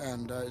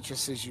 and it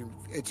just says you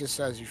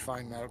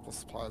find medical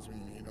supplies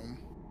when you need them.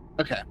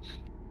 Okay.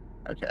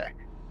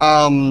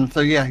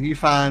 So yeah, you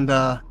find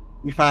a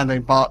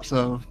box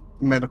of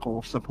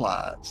medical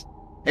supplies,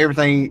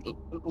 everything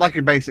like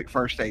your basic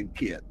first aid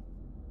kit.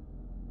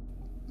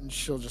 And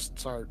she'll just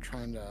start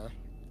trying to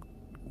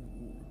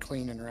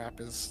clean and wrap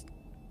his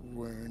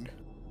wound.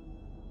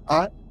 All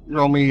right,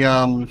 roll me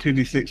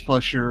 2d6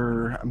 plus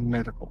your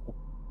medical.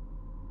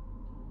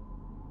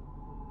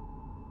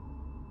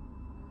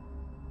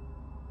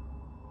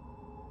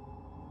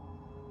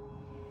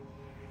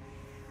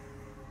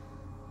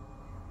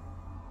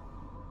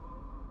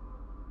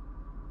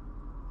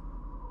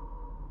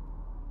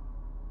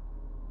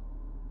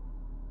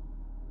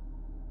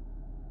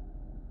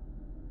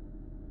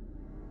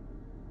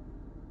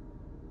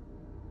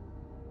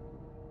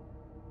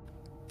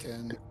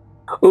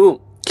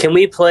 Ooh, can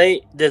we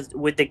play?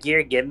 Would the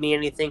gear give me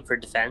anything for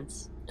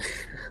defense?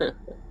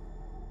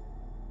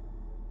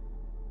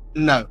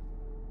 No.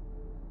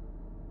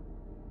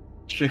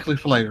 Strictly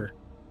flavor.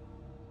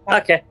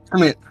 Okay. I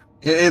mean,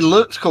 it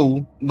looks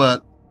cool,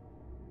 but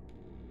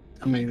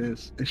I mean,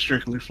 it's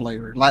strictly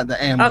flavored, like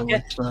the ammo Okay.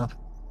 and stuff.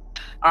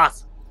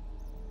 Awesome.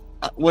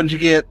 What'd you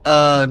get,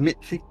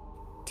 Mitzi?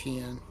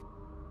 10.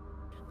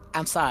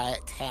 I'm sorry,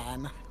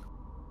 10.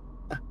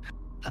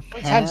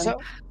 Every time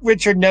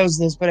Richard knows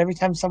this, but every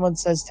time someone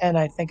says 10,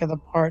 I think of the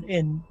part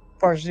in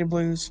Varsity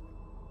Blues.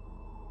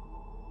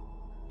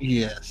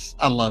 Yes,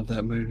 I love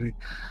that movie.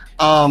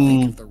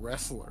 Think of the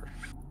wrestler.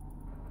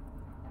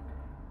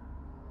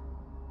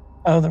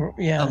 Oh,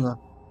 yeah. I know what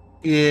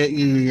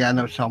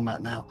you're talking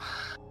about now.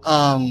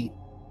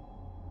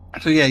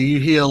 So yeah, you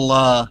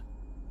heal,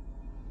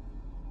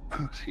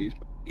 excuse me,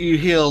 you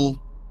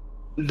heal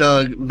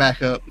Doug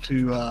back up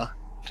to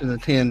the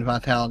 10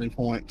 vitality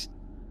points.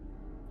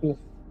 Cool.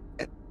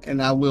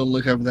 And I will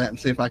look over that and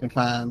see if I can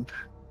find.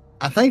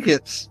 I think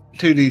it's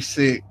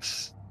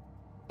 2d6,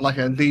 like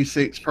a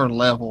d6 per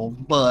level,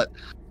 but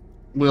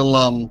we'll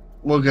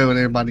go with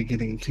everybody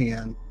getting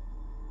 10.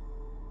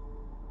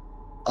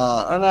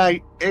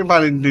 And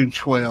everybody do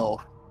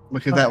 12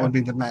 because that would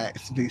be the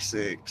max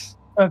d6.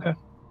 Okay.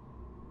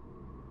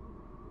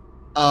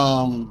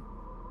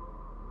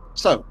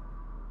 So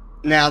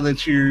now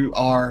that you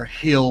are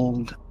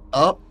healed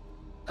up,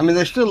 I mean,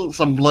 there's still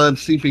some blood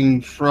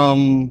seeping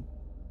from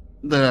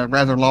the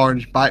rather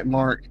large bite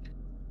mark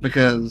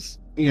because,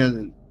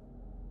 you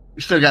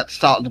still got to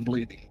stop the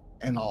bleeding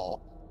and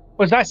all.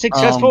 Was I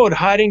successful at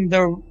hiding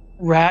the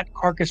rat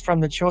carcass from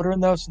the children,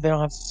 though, so they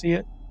don't have to see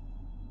it?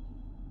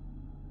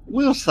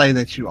 We'll say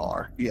that you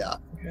are, yeah.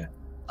 Okay.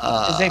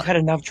 Because they've had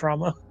enough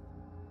trauma.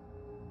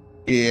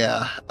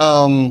 Yeah.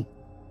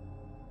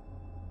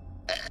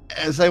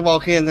 As they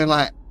walk in, they're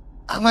like,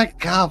 "Oh my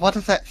God, what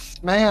is that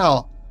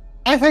smell?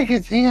 I think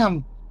it's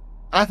him.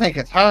 I think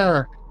it's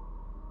her.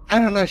 I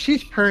don't know.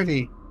 She's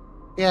pretty.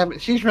 Yeah,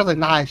 but she's really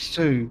nice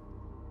too."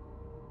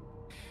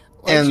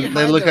 What'd you And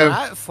they hide look the over.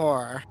 rat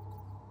for?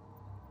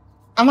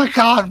 Oh my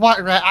God,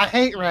 what rat? I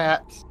hate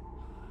rats.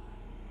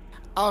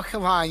 Oh,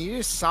 come on. You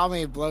just saw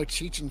me blow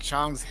Cheech and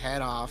Chong's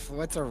head off.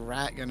 What's a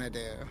rat gonna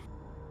do?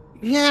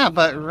 Yeah,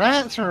 but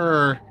rats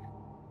are.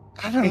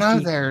 I don't know.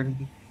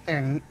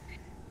 They're.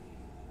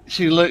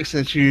 She looks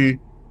at you.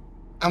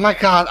 Oh my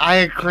God, I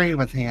agree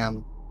with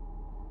him.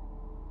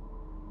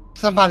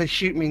 Somebody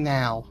shoot me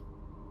now.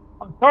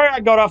 I'm sorry I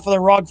got off on the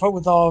wrong foot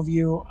with all of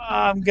you.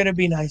 I'm going to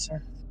be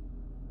nicer.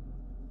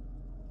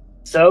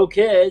 So,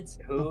 kids,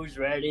 who's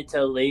ready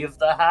to leave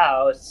the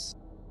house?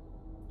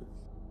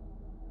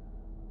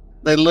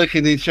 They look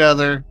at each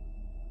other.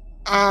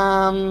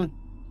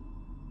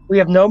 We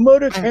have no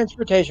mode of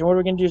transportation. What are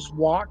we going to do? Just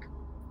walk?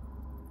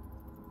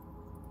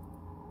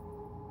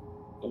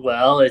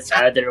 Well, it's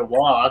either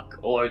walk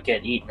or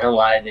get eaten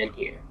alive in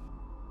here.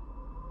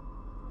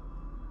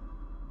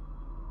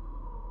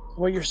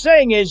 What you're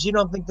saying is you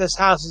don't think this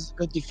house is a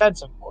good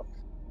defensive force.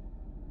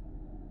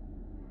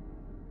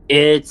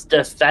 It's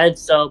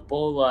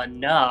defensible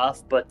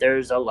enough, but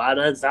there's a lot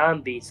of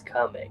zombies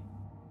coming.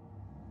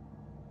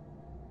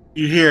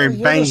 You hear You're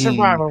the banging.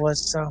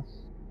 survivalist, so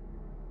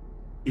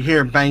You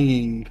hear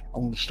banging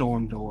on the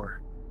storm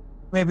door.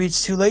 maybe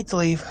it's too late to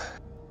leave.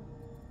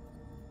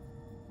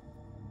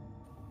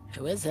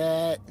 Who is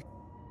it?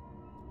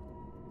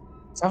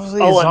 It's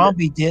obviously a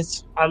zombie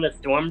ditz. On the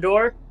storm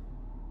door?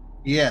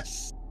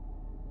 Yes.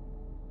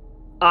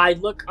 I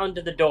look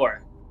under the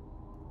door.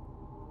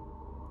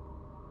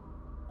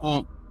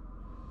 You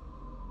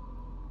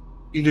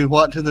do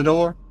what to the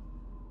door?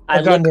 I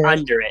look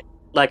under it.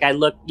 Like I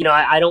look,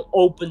 I don't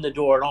open the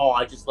door at all.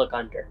 I just look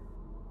under.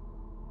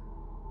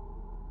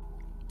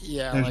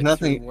 Yeah, There's like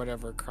nothing. through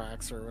whatever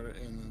cracks or whatever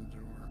in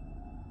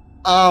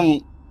the door.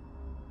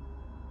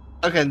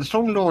 Okay, the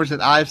storm doors that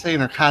I've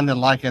seen are kind of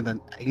like at an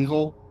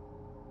angle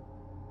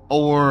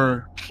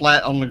or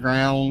flat on the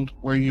ground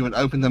where you would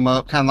open them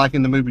up, kind of like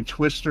in the movie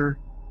Twister.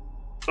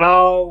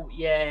 Oh,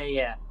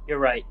 yeah. You're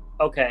right.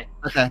 Okay.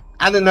 Okay.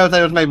 I didn't know if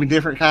they was maybe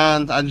different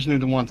kinds. I just knew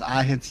the ones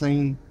I had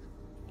seen.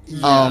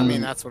 Yeah, I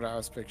mean, that's what I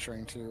was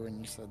picturing too when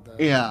you said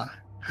that. Yeah.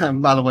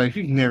 By the way, if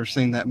you've never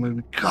seen that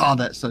movie, God,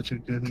 that's such a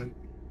good movie.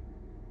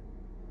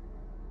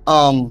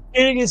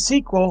 Getting a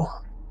sequel.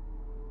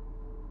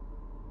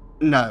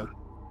 No.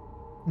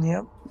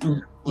 Yep.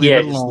 Leave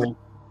it alone.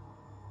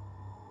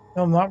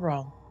 No, I'm not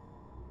wrong.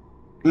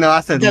 No, I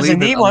said It doesn't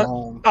leave it need one.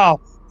 alone. Oh,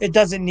 it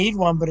doesn't need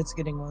one, but it's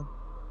getting one.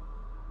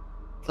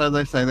 So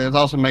they say there's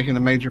also making a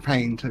Major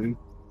Pain too.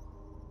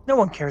 No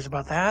one cares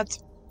about that.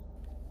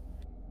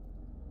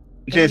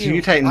 Jesse,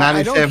 you take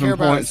I don't 97 care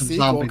about points a of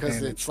sequel zombie because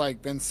damage. it's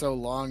like been so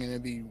long and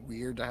it'd be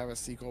weird to have a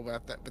sequel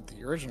about that. But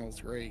the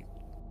original's great.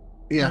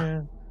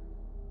 Yeah.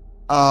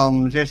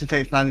 Jesse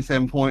takes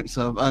 97 points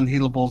of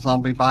unhealable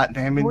zombie bite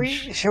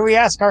damage. Should we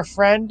ask our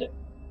friend,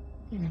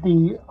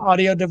 the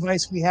audio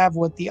device we have,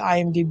 what the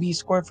IMDb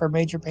score for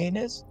Major Pain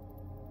is?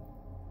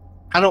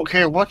 I don't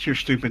care what your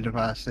stupid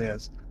device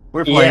says.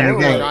 We're playing I a know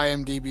game. what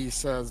IMDb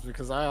says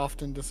because I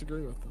often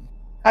disagree with them.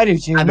 I do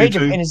too. I do Major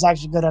too. Pain is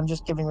actually good. I'm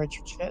just giving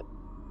Richard shit.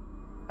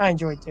 I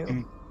enjoy it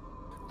too.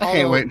 I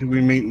can't wait till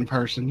we meet in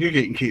person. You're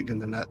getting kicked in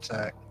the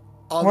nutsack.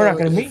 Although not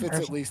going to meet if in it's at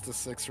person. least a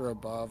 6 or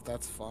above,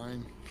 that's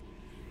fine.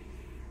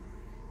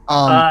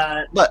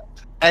 But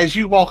as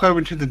you walk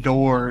over to the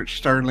door,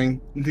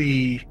 Sterling,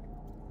 the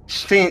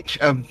stench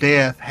of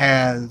death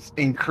has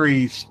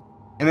increased.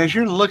 And as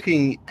you're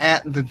looking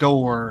at the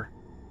door,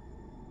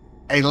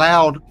 a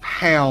loud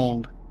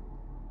pound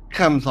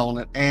comes on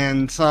it,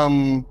 and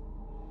some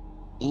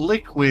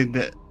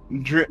liquid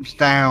drips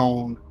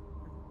down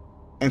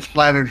and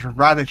splatters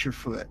right at your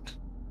foot,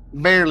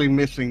 barely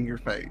missing your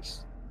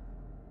face.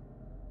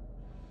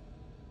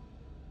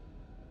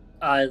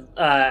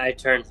 I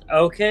turn.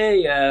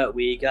 Okay,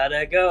 we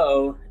gotta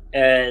go.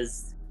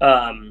 As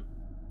I'm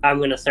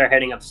gonna start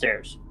heading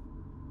upstairs.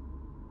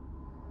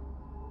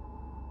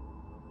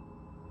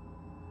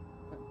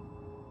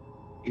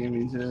 Give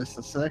me just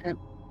a second.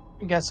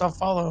 I guess I'll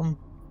follow him.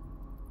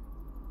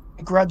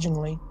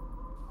 Begrudgingly.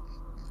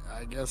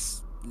 I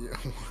guess, yeah,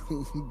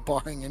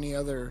 barring any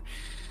other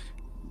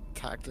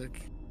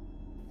tactic,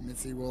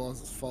 Mitzi will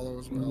follow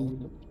as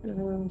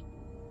well.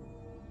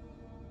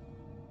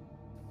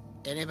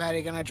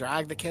 Anybody gonna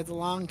drag the kids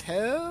along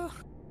too?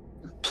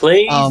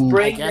 Please I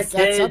bring guess the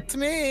that's kids. up to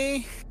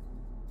me.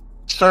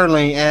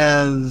 Sterling,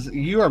 as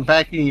you are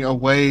backing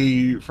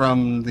away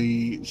from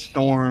the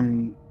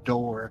storm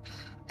door,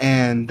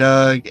 and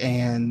Doug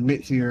and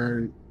Mitzi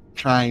are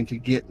trying to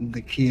get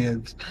the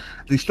kids,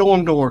 the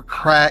storm door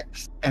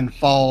cracks and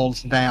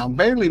falls down,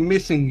 barely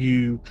missing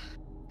you,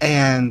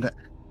 and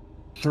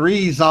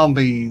 3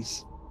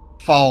 zombies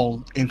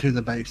fall into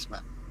the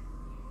basement.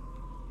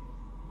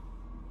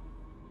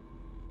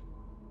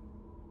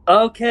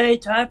 Okay,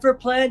 time for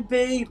Plan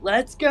B.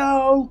 Let's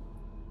go.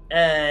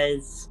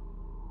 As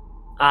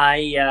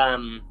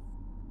can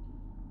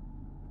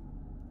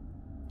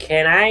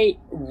I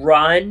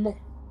run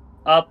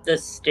up the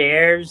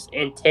stairs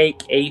and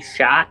take a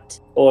shot,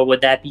 or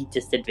would that be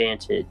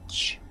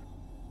disadvantage?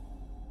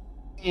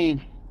 It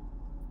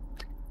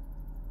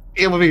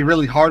would be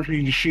really hard for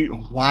you to shoot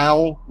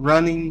while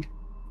running.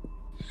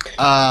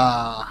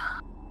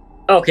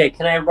 Okay,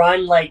 can I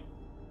run like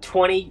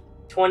 20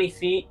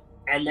 feet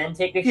and then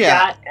take a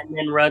shot and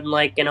then run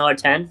like another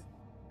 10?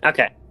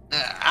 Okay.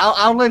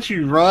 I'll let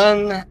you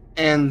run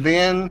and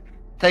then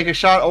take a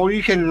shot, or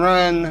you can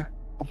run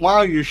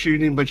while you're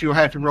shooting, but you'll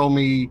have to roll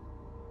me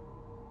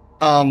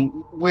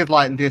with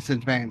like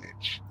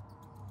disadvantage.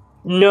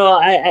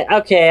 No,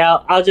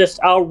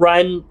 I'll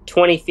run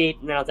 20 feet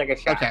and then I'll take a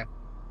shot.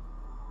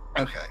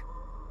 Okay.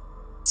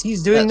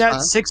 He's doing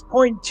That's that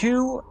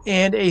 6.2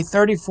 and a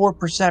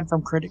 34%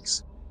 from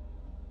critics.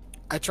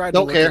 I tried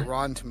to look at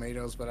Rotten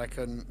Tomatoes, but I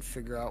couldn't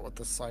figure out what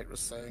the site was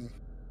saying.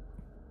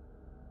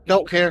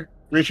 Don't care.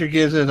 Richard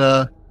gives it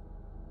a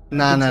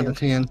 9 out of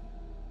 10.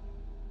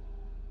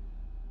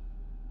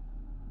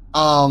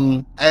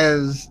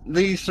 As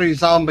these 3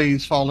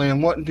 zombies fall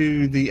in, what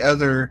do the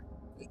other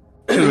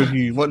 2 of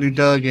you, what do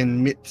Doug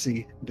and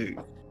Mitzi do?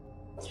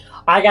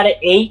 I got an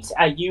 8.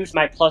 I used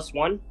my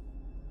 +1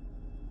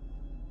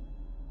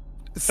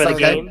 for the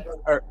game,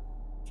 or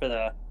for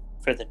the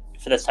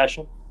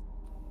session.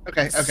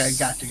 Okay,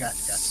 gotcha.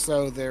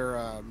 So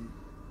they're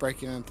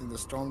breaking in through the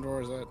storm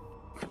door, is that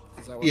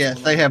what's yes,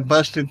 going they on? have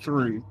busted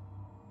through.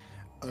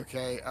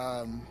 Okay,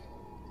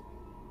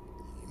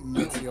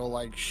 Mitzi will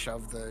like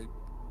shove the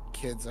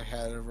kids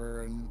ahead of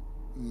her and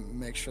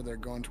make sure they're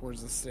going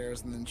towards the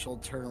stairs, and then she'll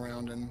turn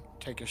around and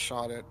take a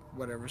shot at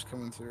whatever's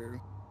coming through.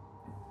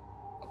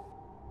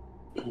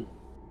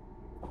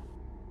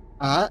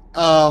 Alright,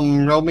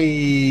 roll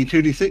me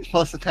 2d6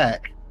 plus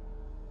attack.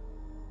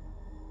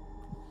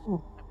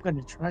 Ooh, I'm going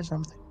to try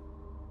something.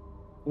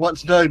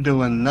 What's Doug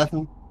doing?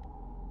 Nothing?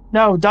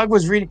 No, Doug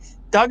was reading.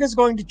 Doug is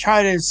going to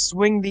try to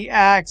swing the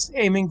axe,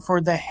 aiming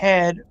for the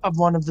head of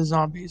one of the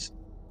zombies.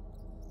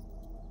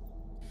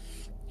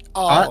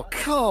 Oh,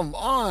 come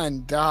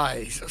on,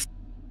 dice.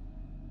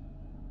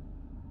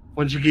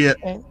 What'd you get?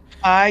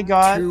 I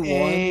got 2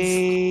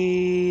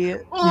 a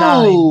 9.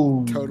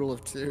 Oh, Total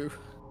of 2.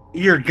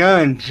 your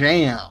gun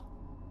jammed.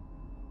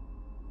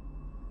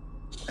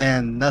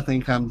 And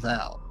nothing comes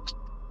out.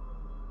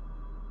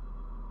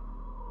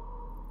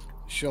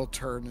 She'll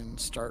turn and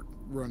start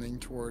running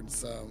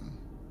towards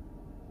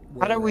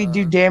How do we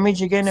do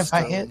damage again if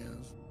I hit?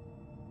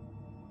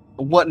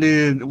 What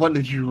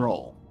did you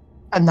roll?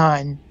 A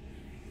 9.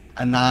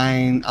 A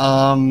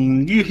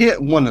 9. You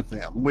hit one of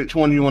them. Which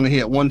one do you want to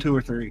hit? 1, 2,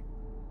 or 3?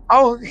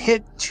 I'll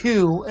hit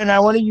 2, and I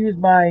want to use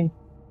my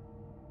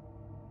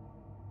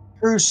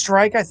True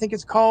Strike, I think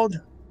it's called.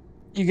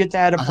 You get to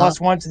add a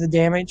 +1 to the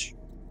damage.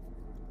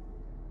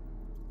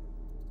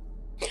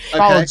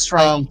 Solid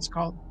Strike, it's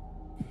called.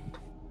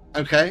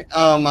 Okay.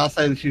 I'll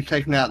say that you've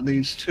taken out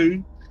these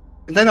 2.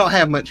 They don't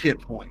have much hit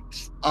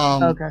points.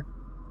 Okay.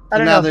 I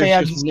don't know if they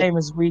have the same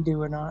as we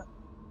do or not.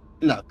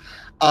 No.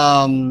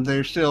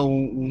 There's still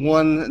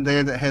one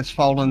there that has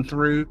fallen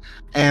through.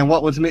 And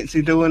what was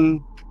Mitzi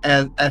doing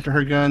after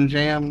her gun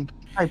jammed?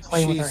 I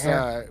play with her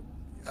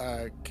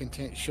hair.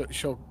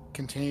 She'll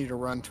continue to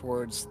run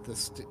towards the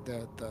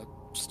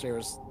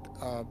stairs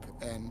up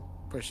and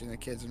pushing the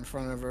kids in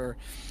front of her.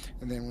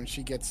 And then when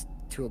she gets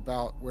to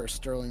about where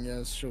Sterling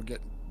is, she'll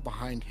get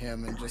behind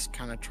him and just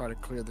kind of try to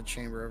clear the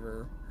chamber of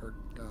her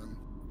gun.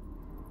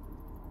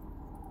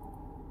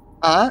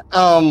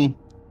 I'm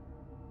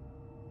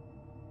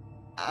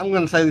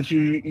going to say that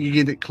you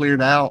get it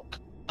cleared out.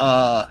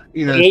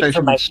 You know, 8 for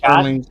especially my with shot?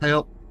 Sterling's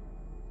help.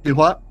 Do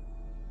what?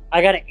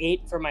 I got an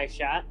 8 for my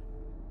shot.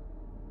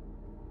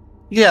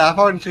 Yeah, I've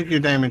already took your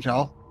damage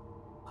off.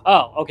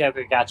 Oh, okay,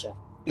 gotcha.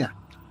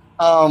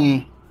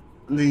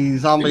 The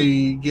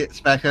zombie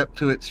gets back up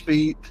to its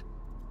feet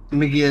and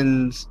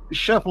begins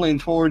shuffling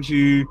towards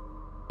you,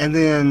 and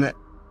then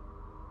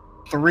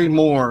 3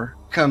 more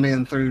come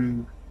in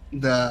through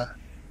the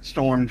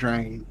storm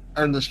drain,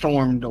 or the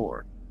storm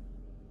door.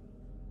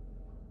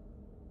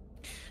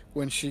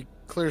 When she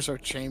clears her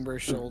chamber,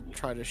 she'll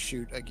try to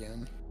shoot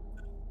again.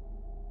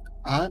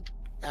 Alright.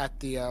 At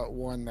the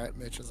one that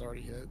Mitch has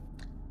already hit.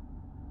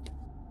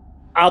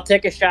 I'll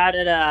take a shot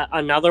at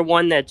another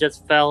one that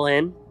just fell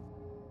in.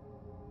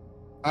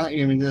 Alright,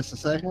 give me just a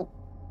second.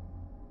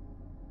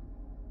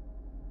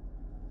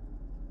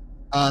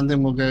 And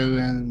then we'll go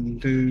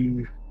and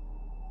do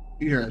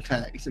your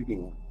attacks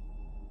again.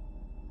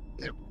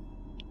 Yep.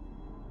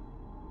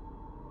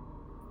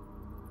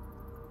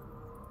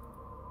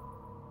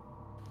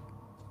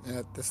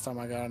 Yeah, this time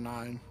I got a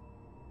 9.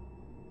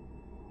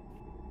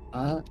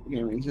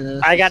 Give me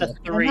just I got a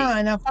second. 3.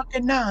 9, a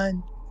fucking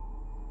 9.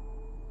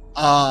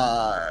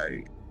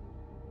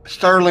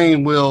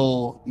 Sterling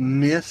will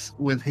miss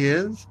with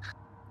his.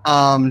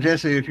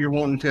 Jesse, if you're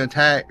wanting to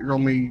attack, roll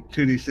me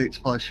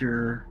 2d6 plus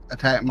your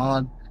attack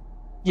mod.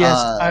 Yes,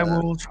 I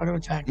will try to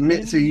attack.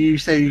 Mitzi, you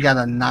say you got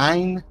a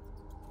 9?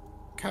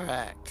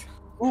 Correct.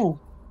 Ooh,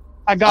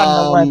 I got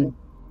an 11.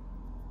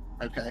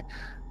 Okay.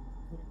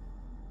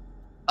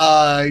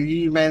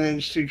 You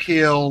managed to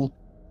kill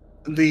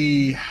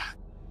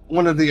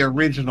one of the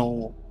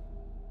original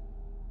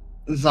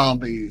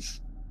zombies.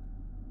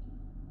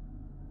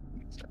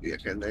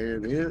 Okay, there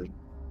it is.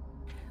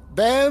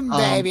 Boom,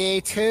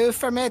 baby. 2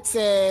 for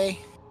Mitzi.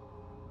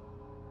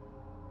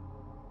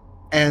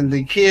 And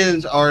the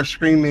kids are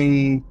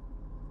screaming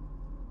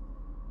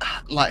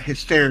like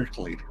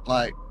hysterically,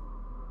 like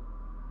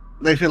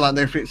they feel like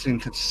they're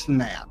fixing to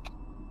snap.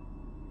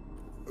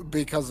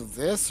 Because of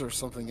this or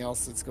something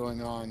else that's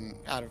going on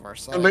out of our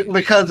sight?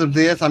 Because of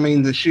this, I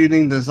mean, the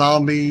shooting, the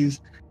zombies,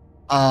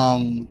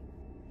 you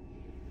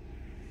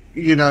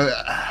know,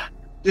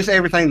 just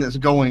everything that's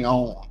going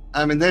on.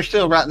 I mean, they're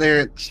still right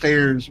there at the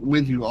stairs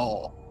with you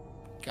all.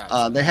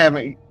 Gotcha. They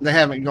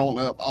haven't gone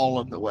up all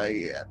of the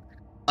way yet.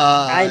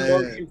 I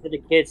motioned for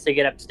the kids to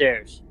get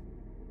upstairs.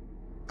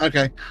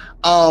 Okay.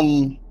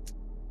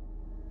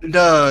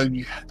 Doug,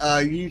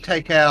 you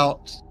take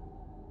out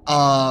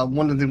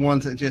one of the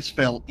ones that just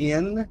fell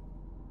in.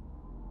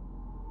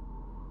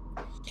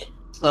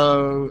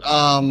 So,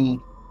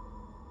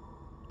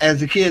 as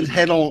the kids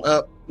head on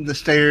up the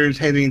stairs,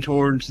 heading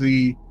towards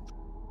the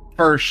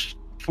first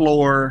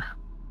floor,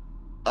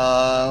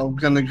 I'm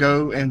gonna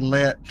go and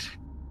let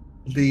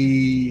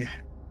the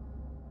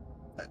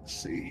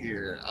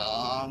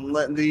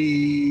let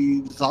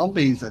the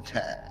zombies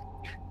attack.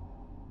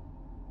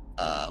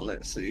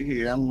 Let's see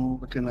here.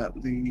 I'm looking up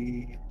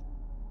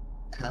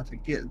how to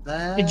get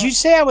that. Did you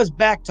say I was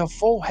back to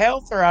full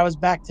health or I was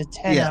back to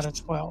 10 Yes. out of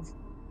 12?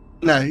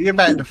 No, you're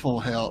back to full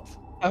health.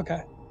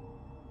 Okay.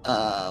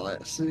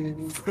 Let's see.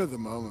 For the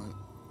moment.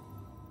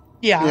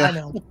 Yeah, Yeah. I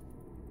know.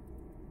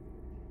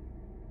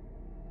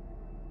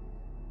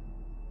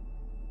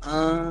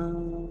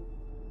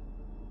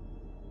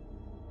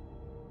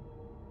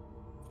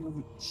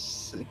 Let's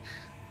see.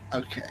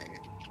 Okay.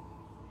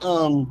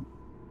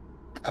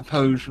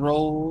 Opposed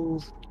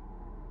rolls.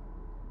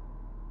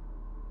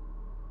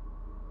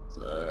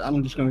 So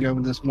I'm just gonna go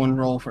with this one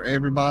roll for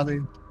everybody.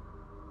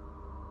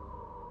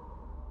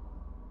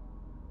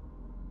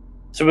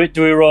 So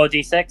do we roll a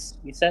d6,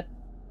 you said?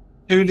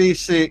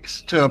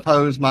 2d6 to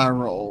oppose my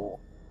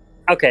roll.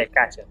 Okay,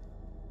 gotcha.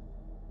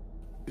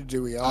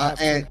 Do we all have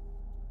to?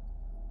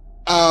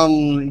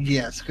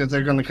 Yes, because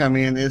they're gonna come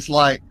in. It's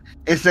like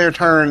it's their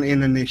turn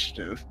in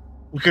initiative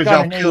because Got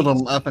y'all an killed 8.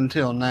 them up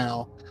until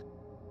now.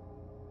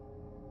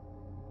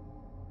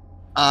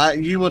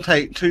 You will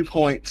take 2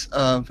 points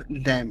of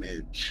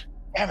damage.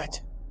 Damn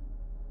it.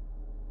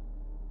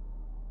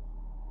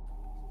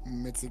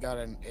 Mitzi got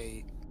an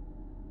 8.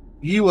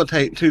 You will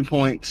take 2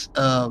 points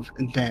of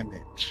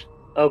damage.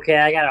 Okay,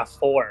 I got a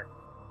 4.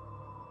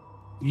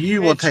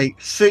 You will Bitch.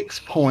 take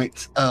 6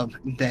 points of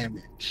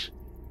damage.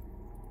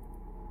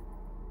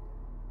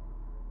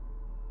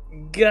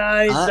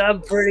 Guys,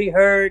 I'm pretty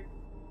hurt.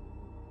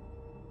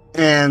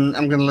 And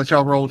I'm going to let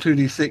y'all roll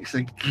 2d6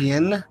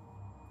 again.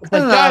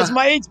 But guys,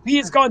 my HP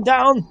has gone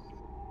down.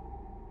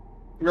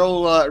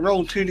 Roll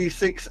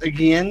 2d6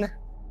 again.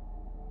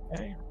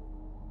 Okay.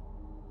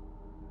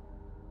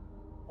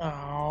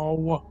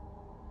 Oh.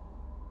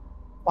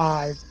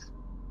 5.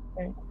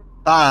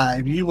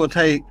 5. You will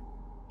take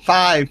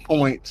 5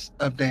 points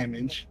of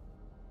damage.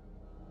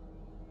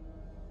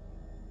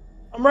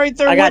 I'm right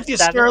there I got with you,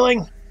 7.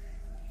 Sterling.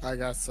 I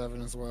got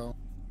 7 as well.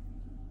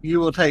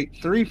 You will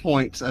take 3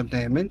 points of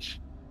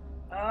damage.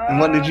 And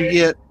what did you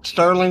get,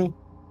 Sterling?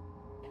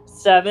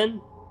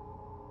 7.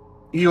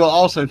 You will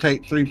also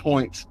take 3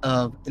 points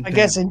of I damage.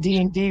 guess in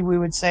D&D we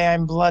would say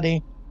I'm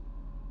bloody.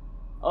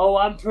 Oh,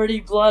 I'm pretty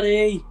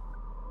bloody.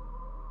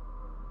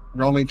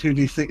 Roll me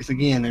 2d6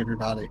 again,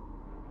 everybody.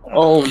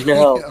 Oh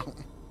no.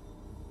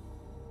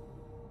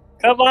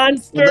 Come on,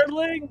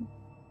 Sterling.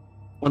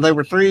 Well, there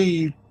were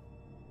 3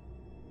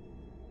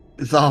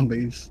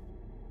 zombies.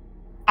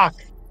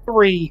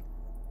 3.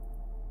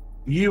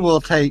 You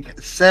will take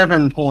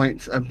 7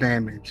 points of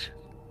damage.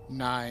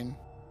 9.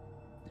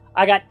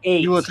 I got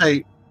 8. You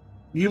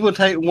will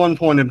take 1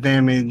 point of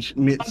damage,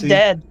 I'm Mitzi.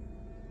 dead.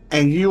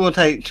 And you will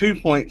take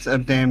 2 points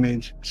of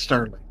damage,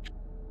 Sterling.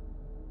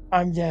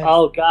 I'm dead.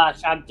 Oh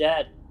gosh, I'm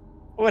dead.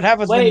 What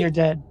happens when Wait. you're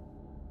dead?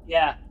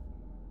 Yeah.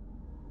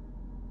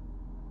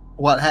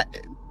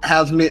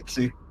 How's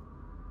Mitzi?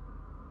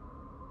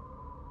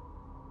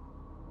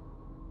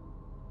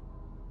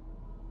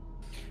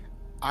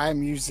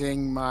 I'm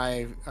using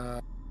my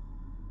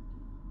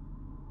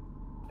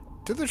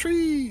to the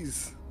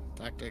trees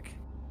tactic.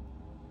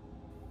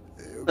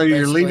 So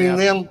you're Basically, leaving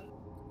them?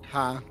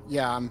 Huh?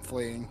 Yeah, I'm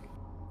fleeing.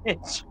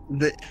 It's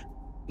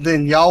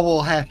Then y'all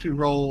will have to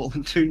roll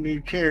 2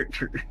 new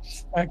characters.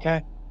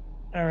 okay.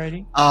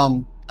 Alrighty.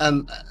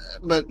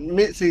 But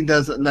Mitzi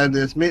doesn't know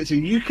this. Mitzi,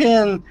 you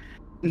can,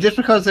 just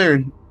because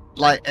they're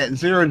like at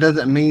 0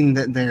 doesn't mean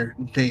that they're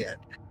dead.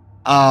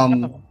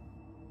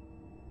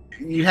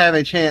 You have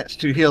a chance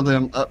to heal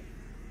them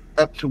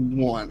up to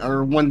 1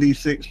 or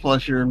 1d6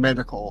 plus your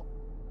medical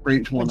for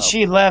each one When of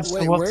she left, so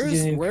Wait, what's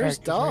the new where's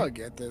characters, Doug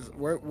right? at this?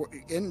 Where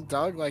in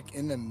Doug like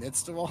in the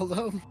midst of all of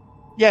them?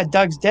 Yeah,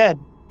 Doug's dead.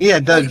 them. Yeah,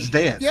 Doug's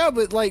dead. Yeah,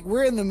 but like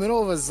we're in the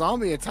middle of a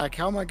zombie attack.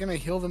 How am I gonna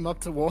heal them up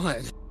to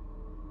 1?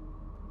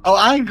 Oh,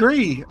 I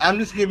agree. I'm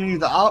just giving you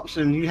the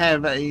option. You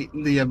have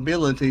the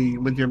ability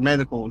with your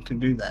medical to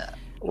do that.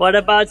 What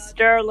about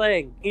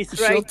Sterling? He's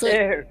She'll right take-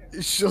 there.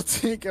 She'll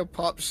take a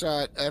pop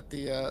shot at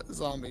the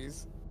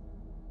zombies.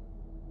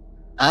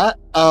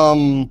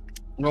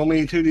 Roll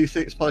me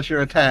 2d6 plus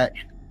your attack.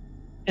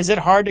 Is it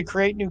hard to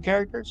create new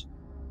characters?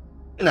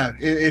 No,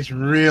 it's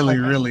really,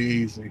 Okay. really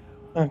easy.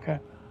 Okay.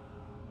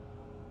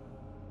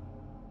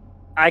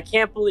 I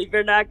can't believe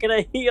you're not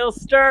gonna heal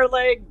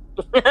Sterling.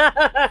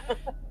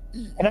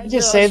 Can I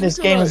just say this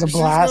game is a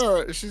blast?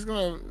 She's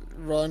gonna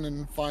run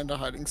and find a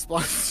hiding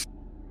spot.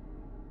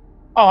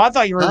 Oh, I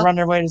thought you were Huh?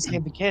 running away to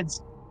save the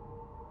kids.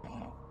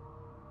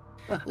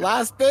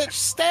 Last bitch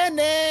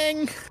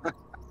standing.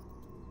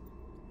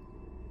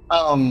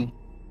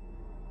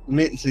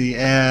 Mitzi,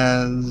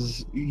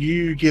 as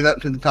you get up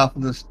to the top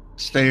of the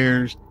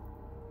stairs,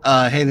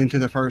 heading to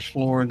the first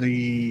floor,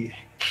 the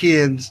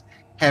kids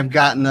have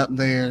gotten up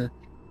there,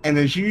 and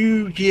as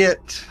you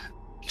get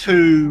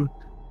to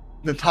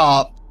the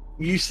top,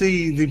 you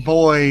see the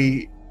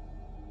boy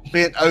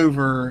bent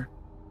over,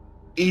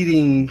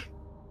 eating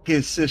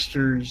his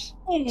sister's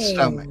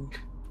stomach.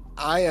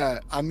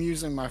 I'm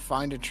using my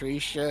find a tree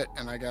shit,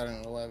 and I got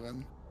an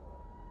 11.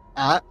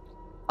 Alright.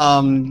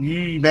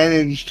 You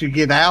managed to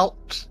get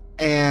out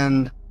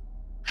and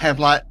have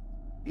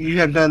you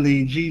have done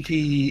the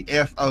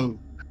GTFO.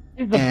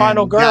 She's the and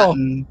final girl.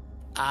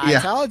 I Yeah.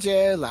 told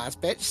you,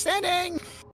 last bitch standing.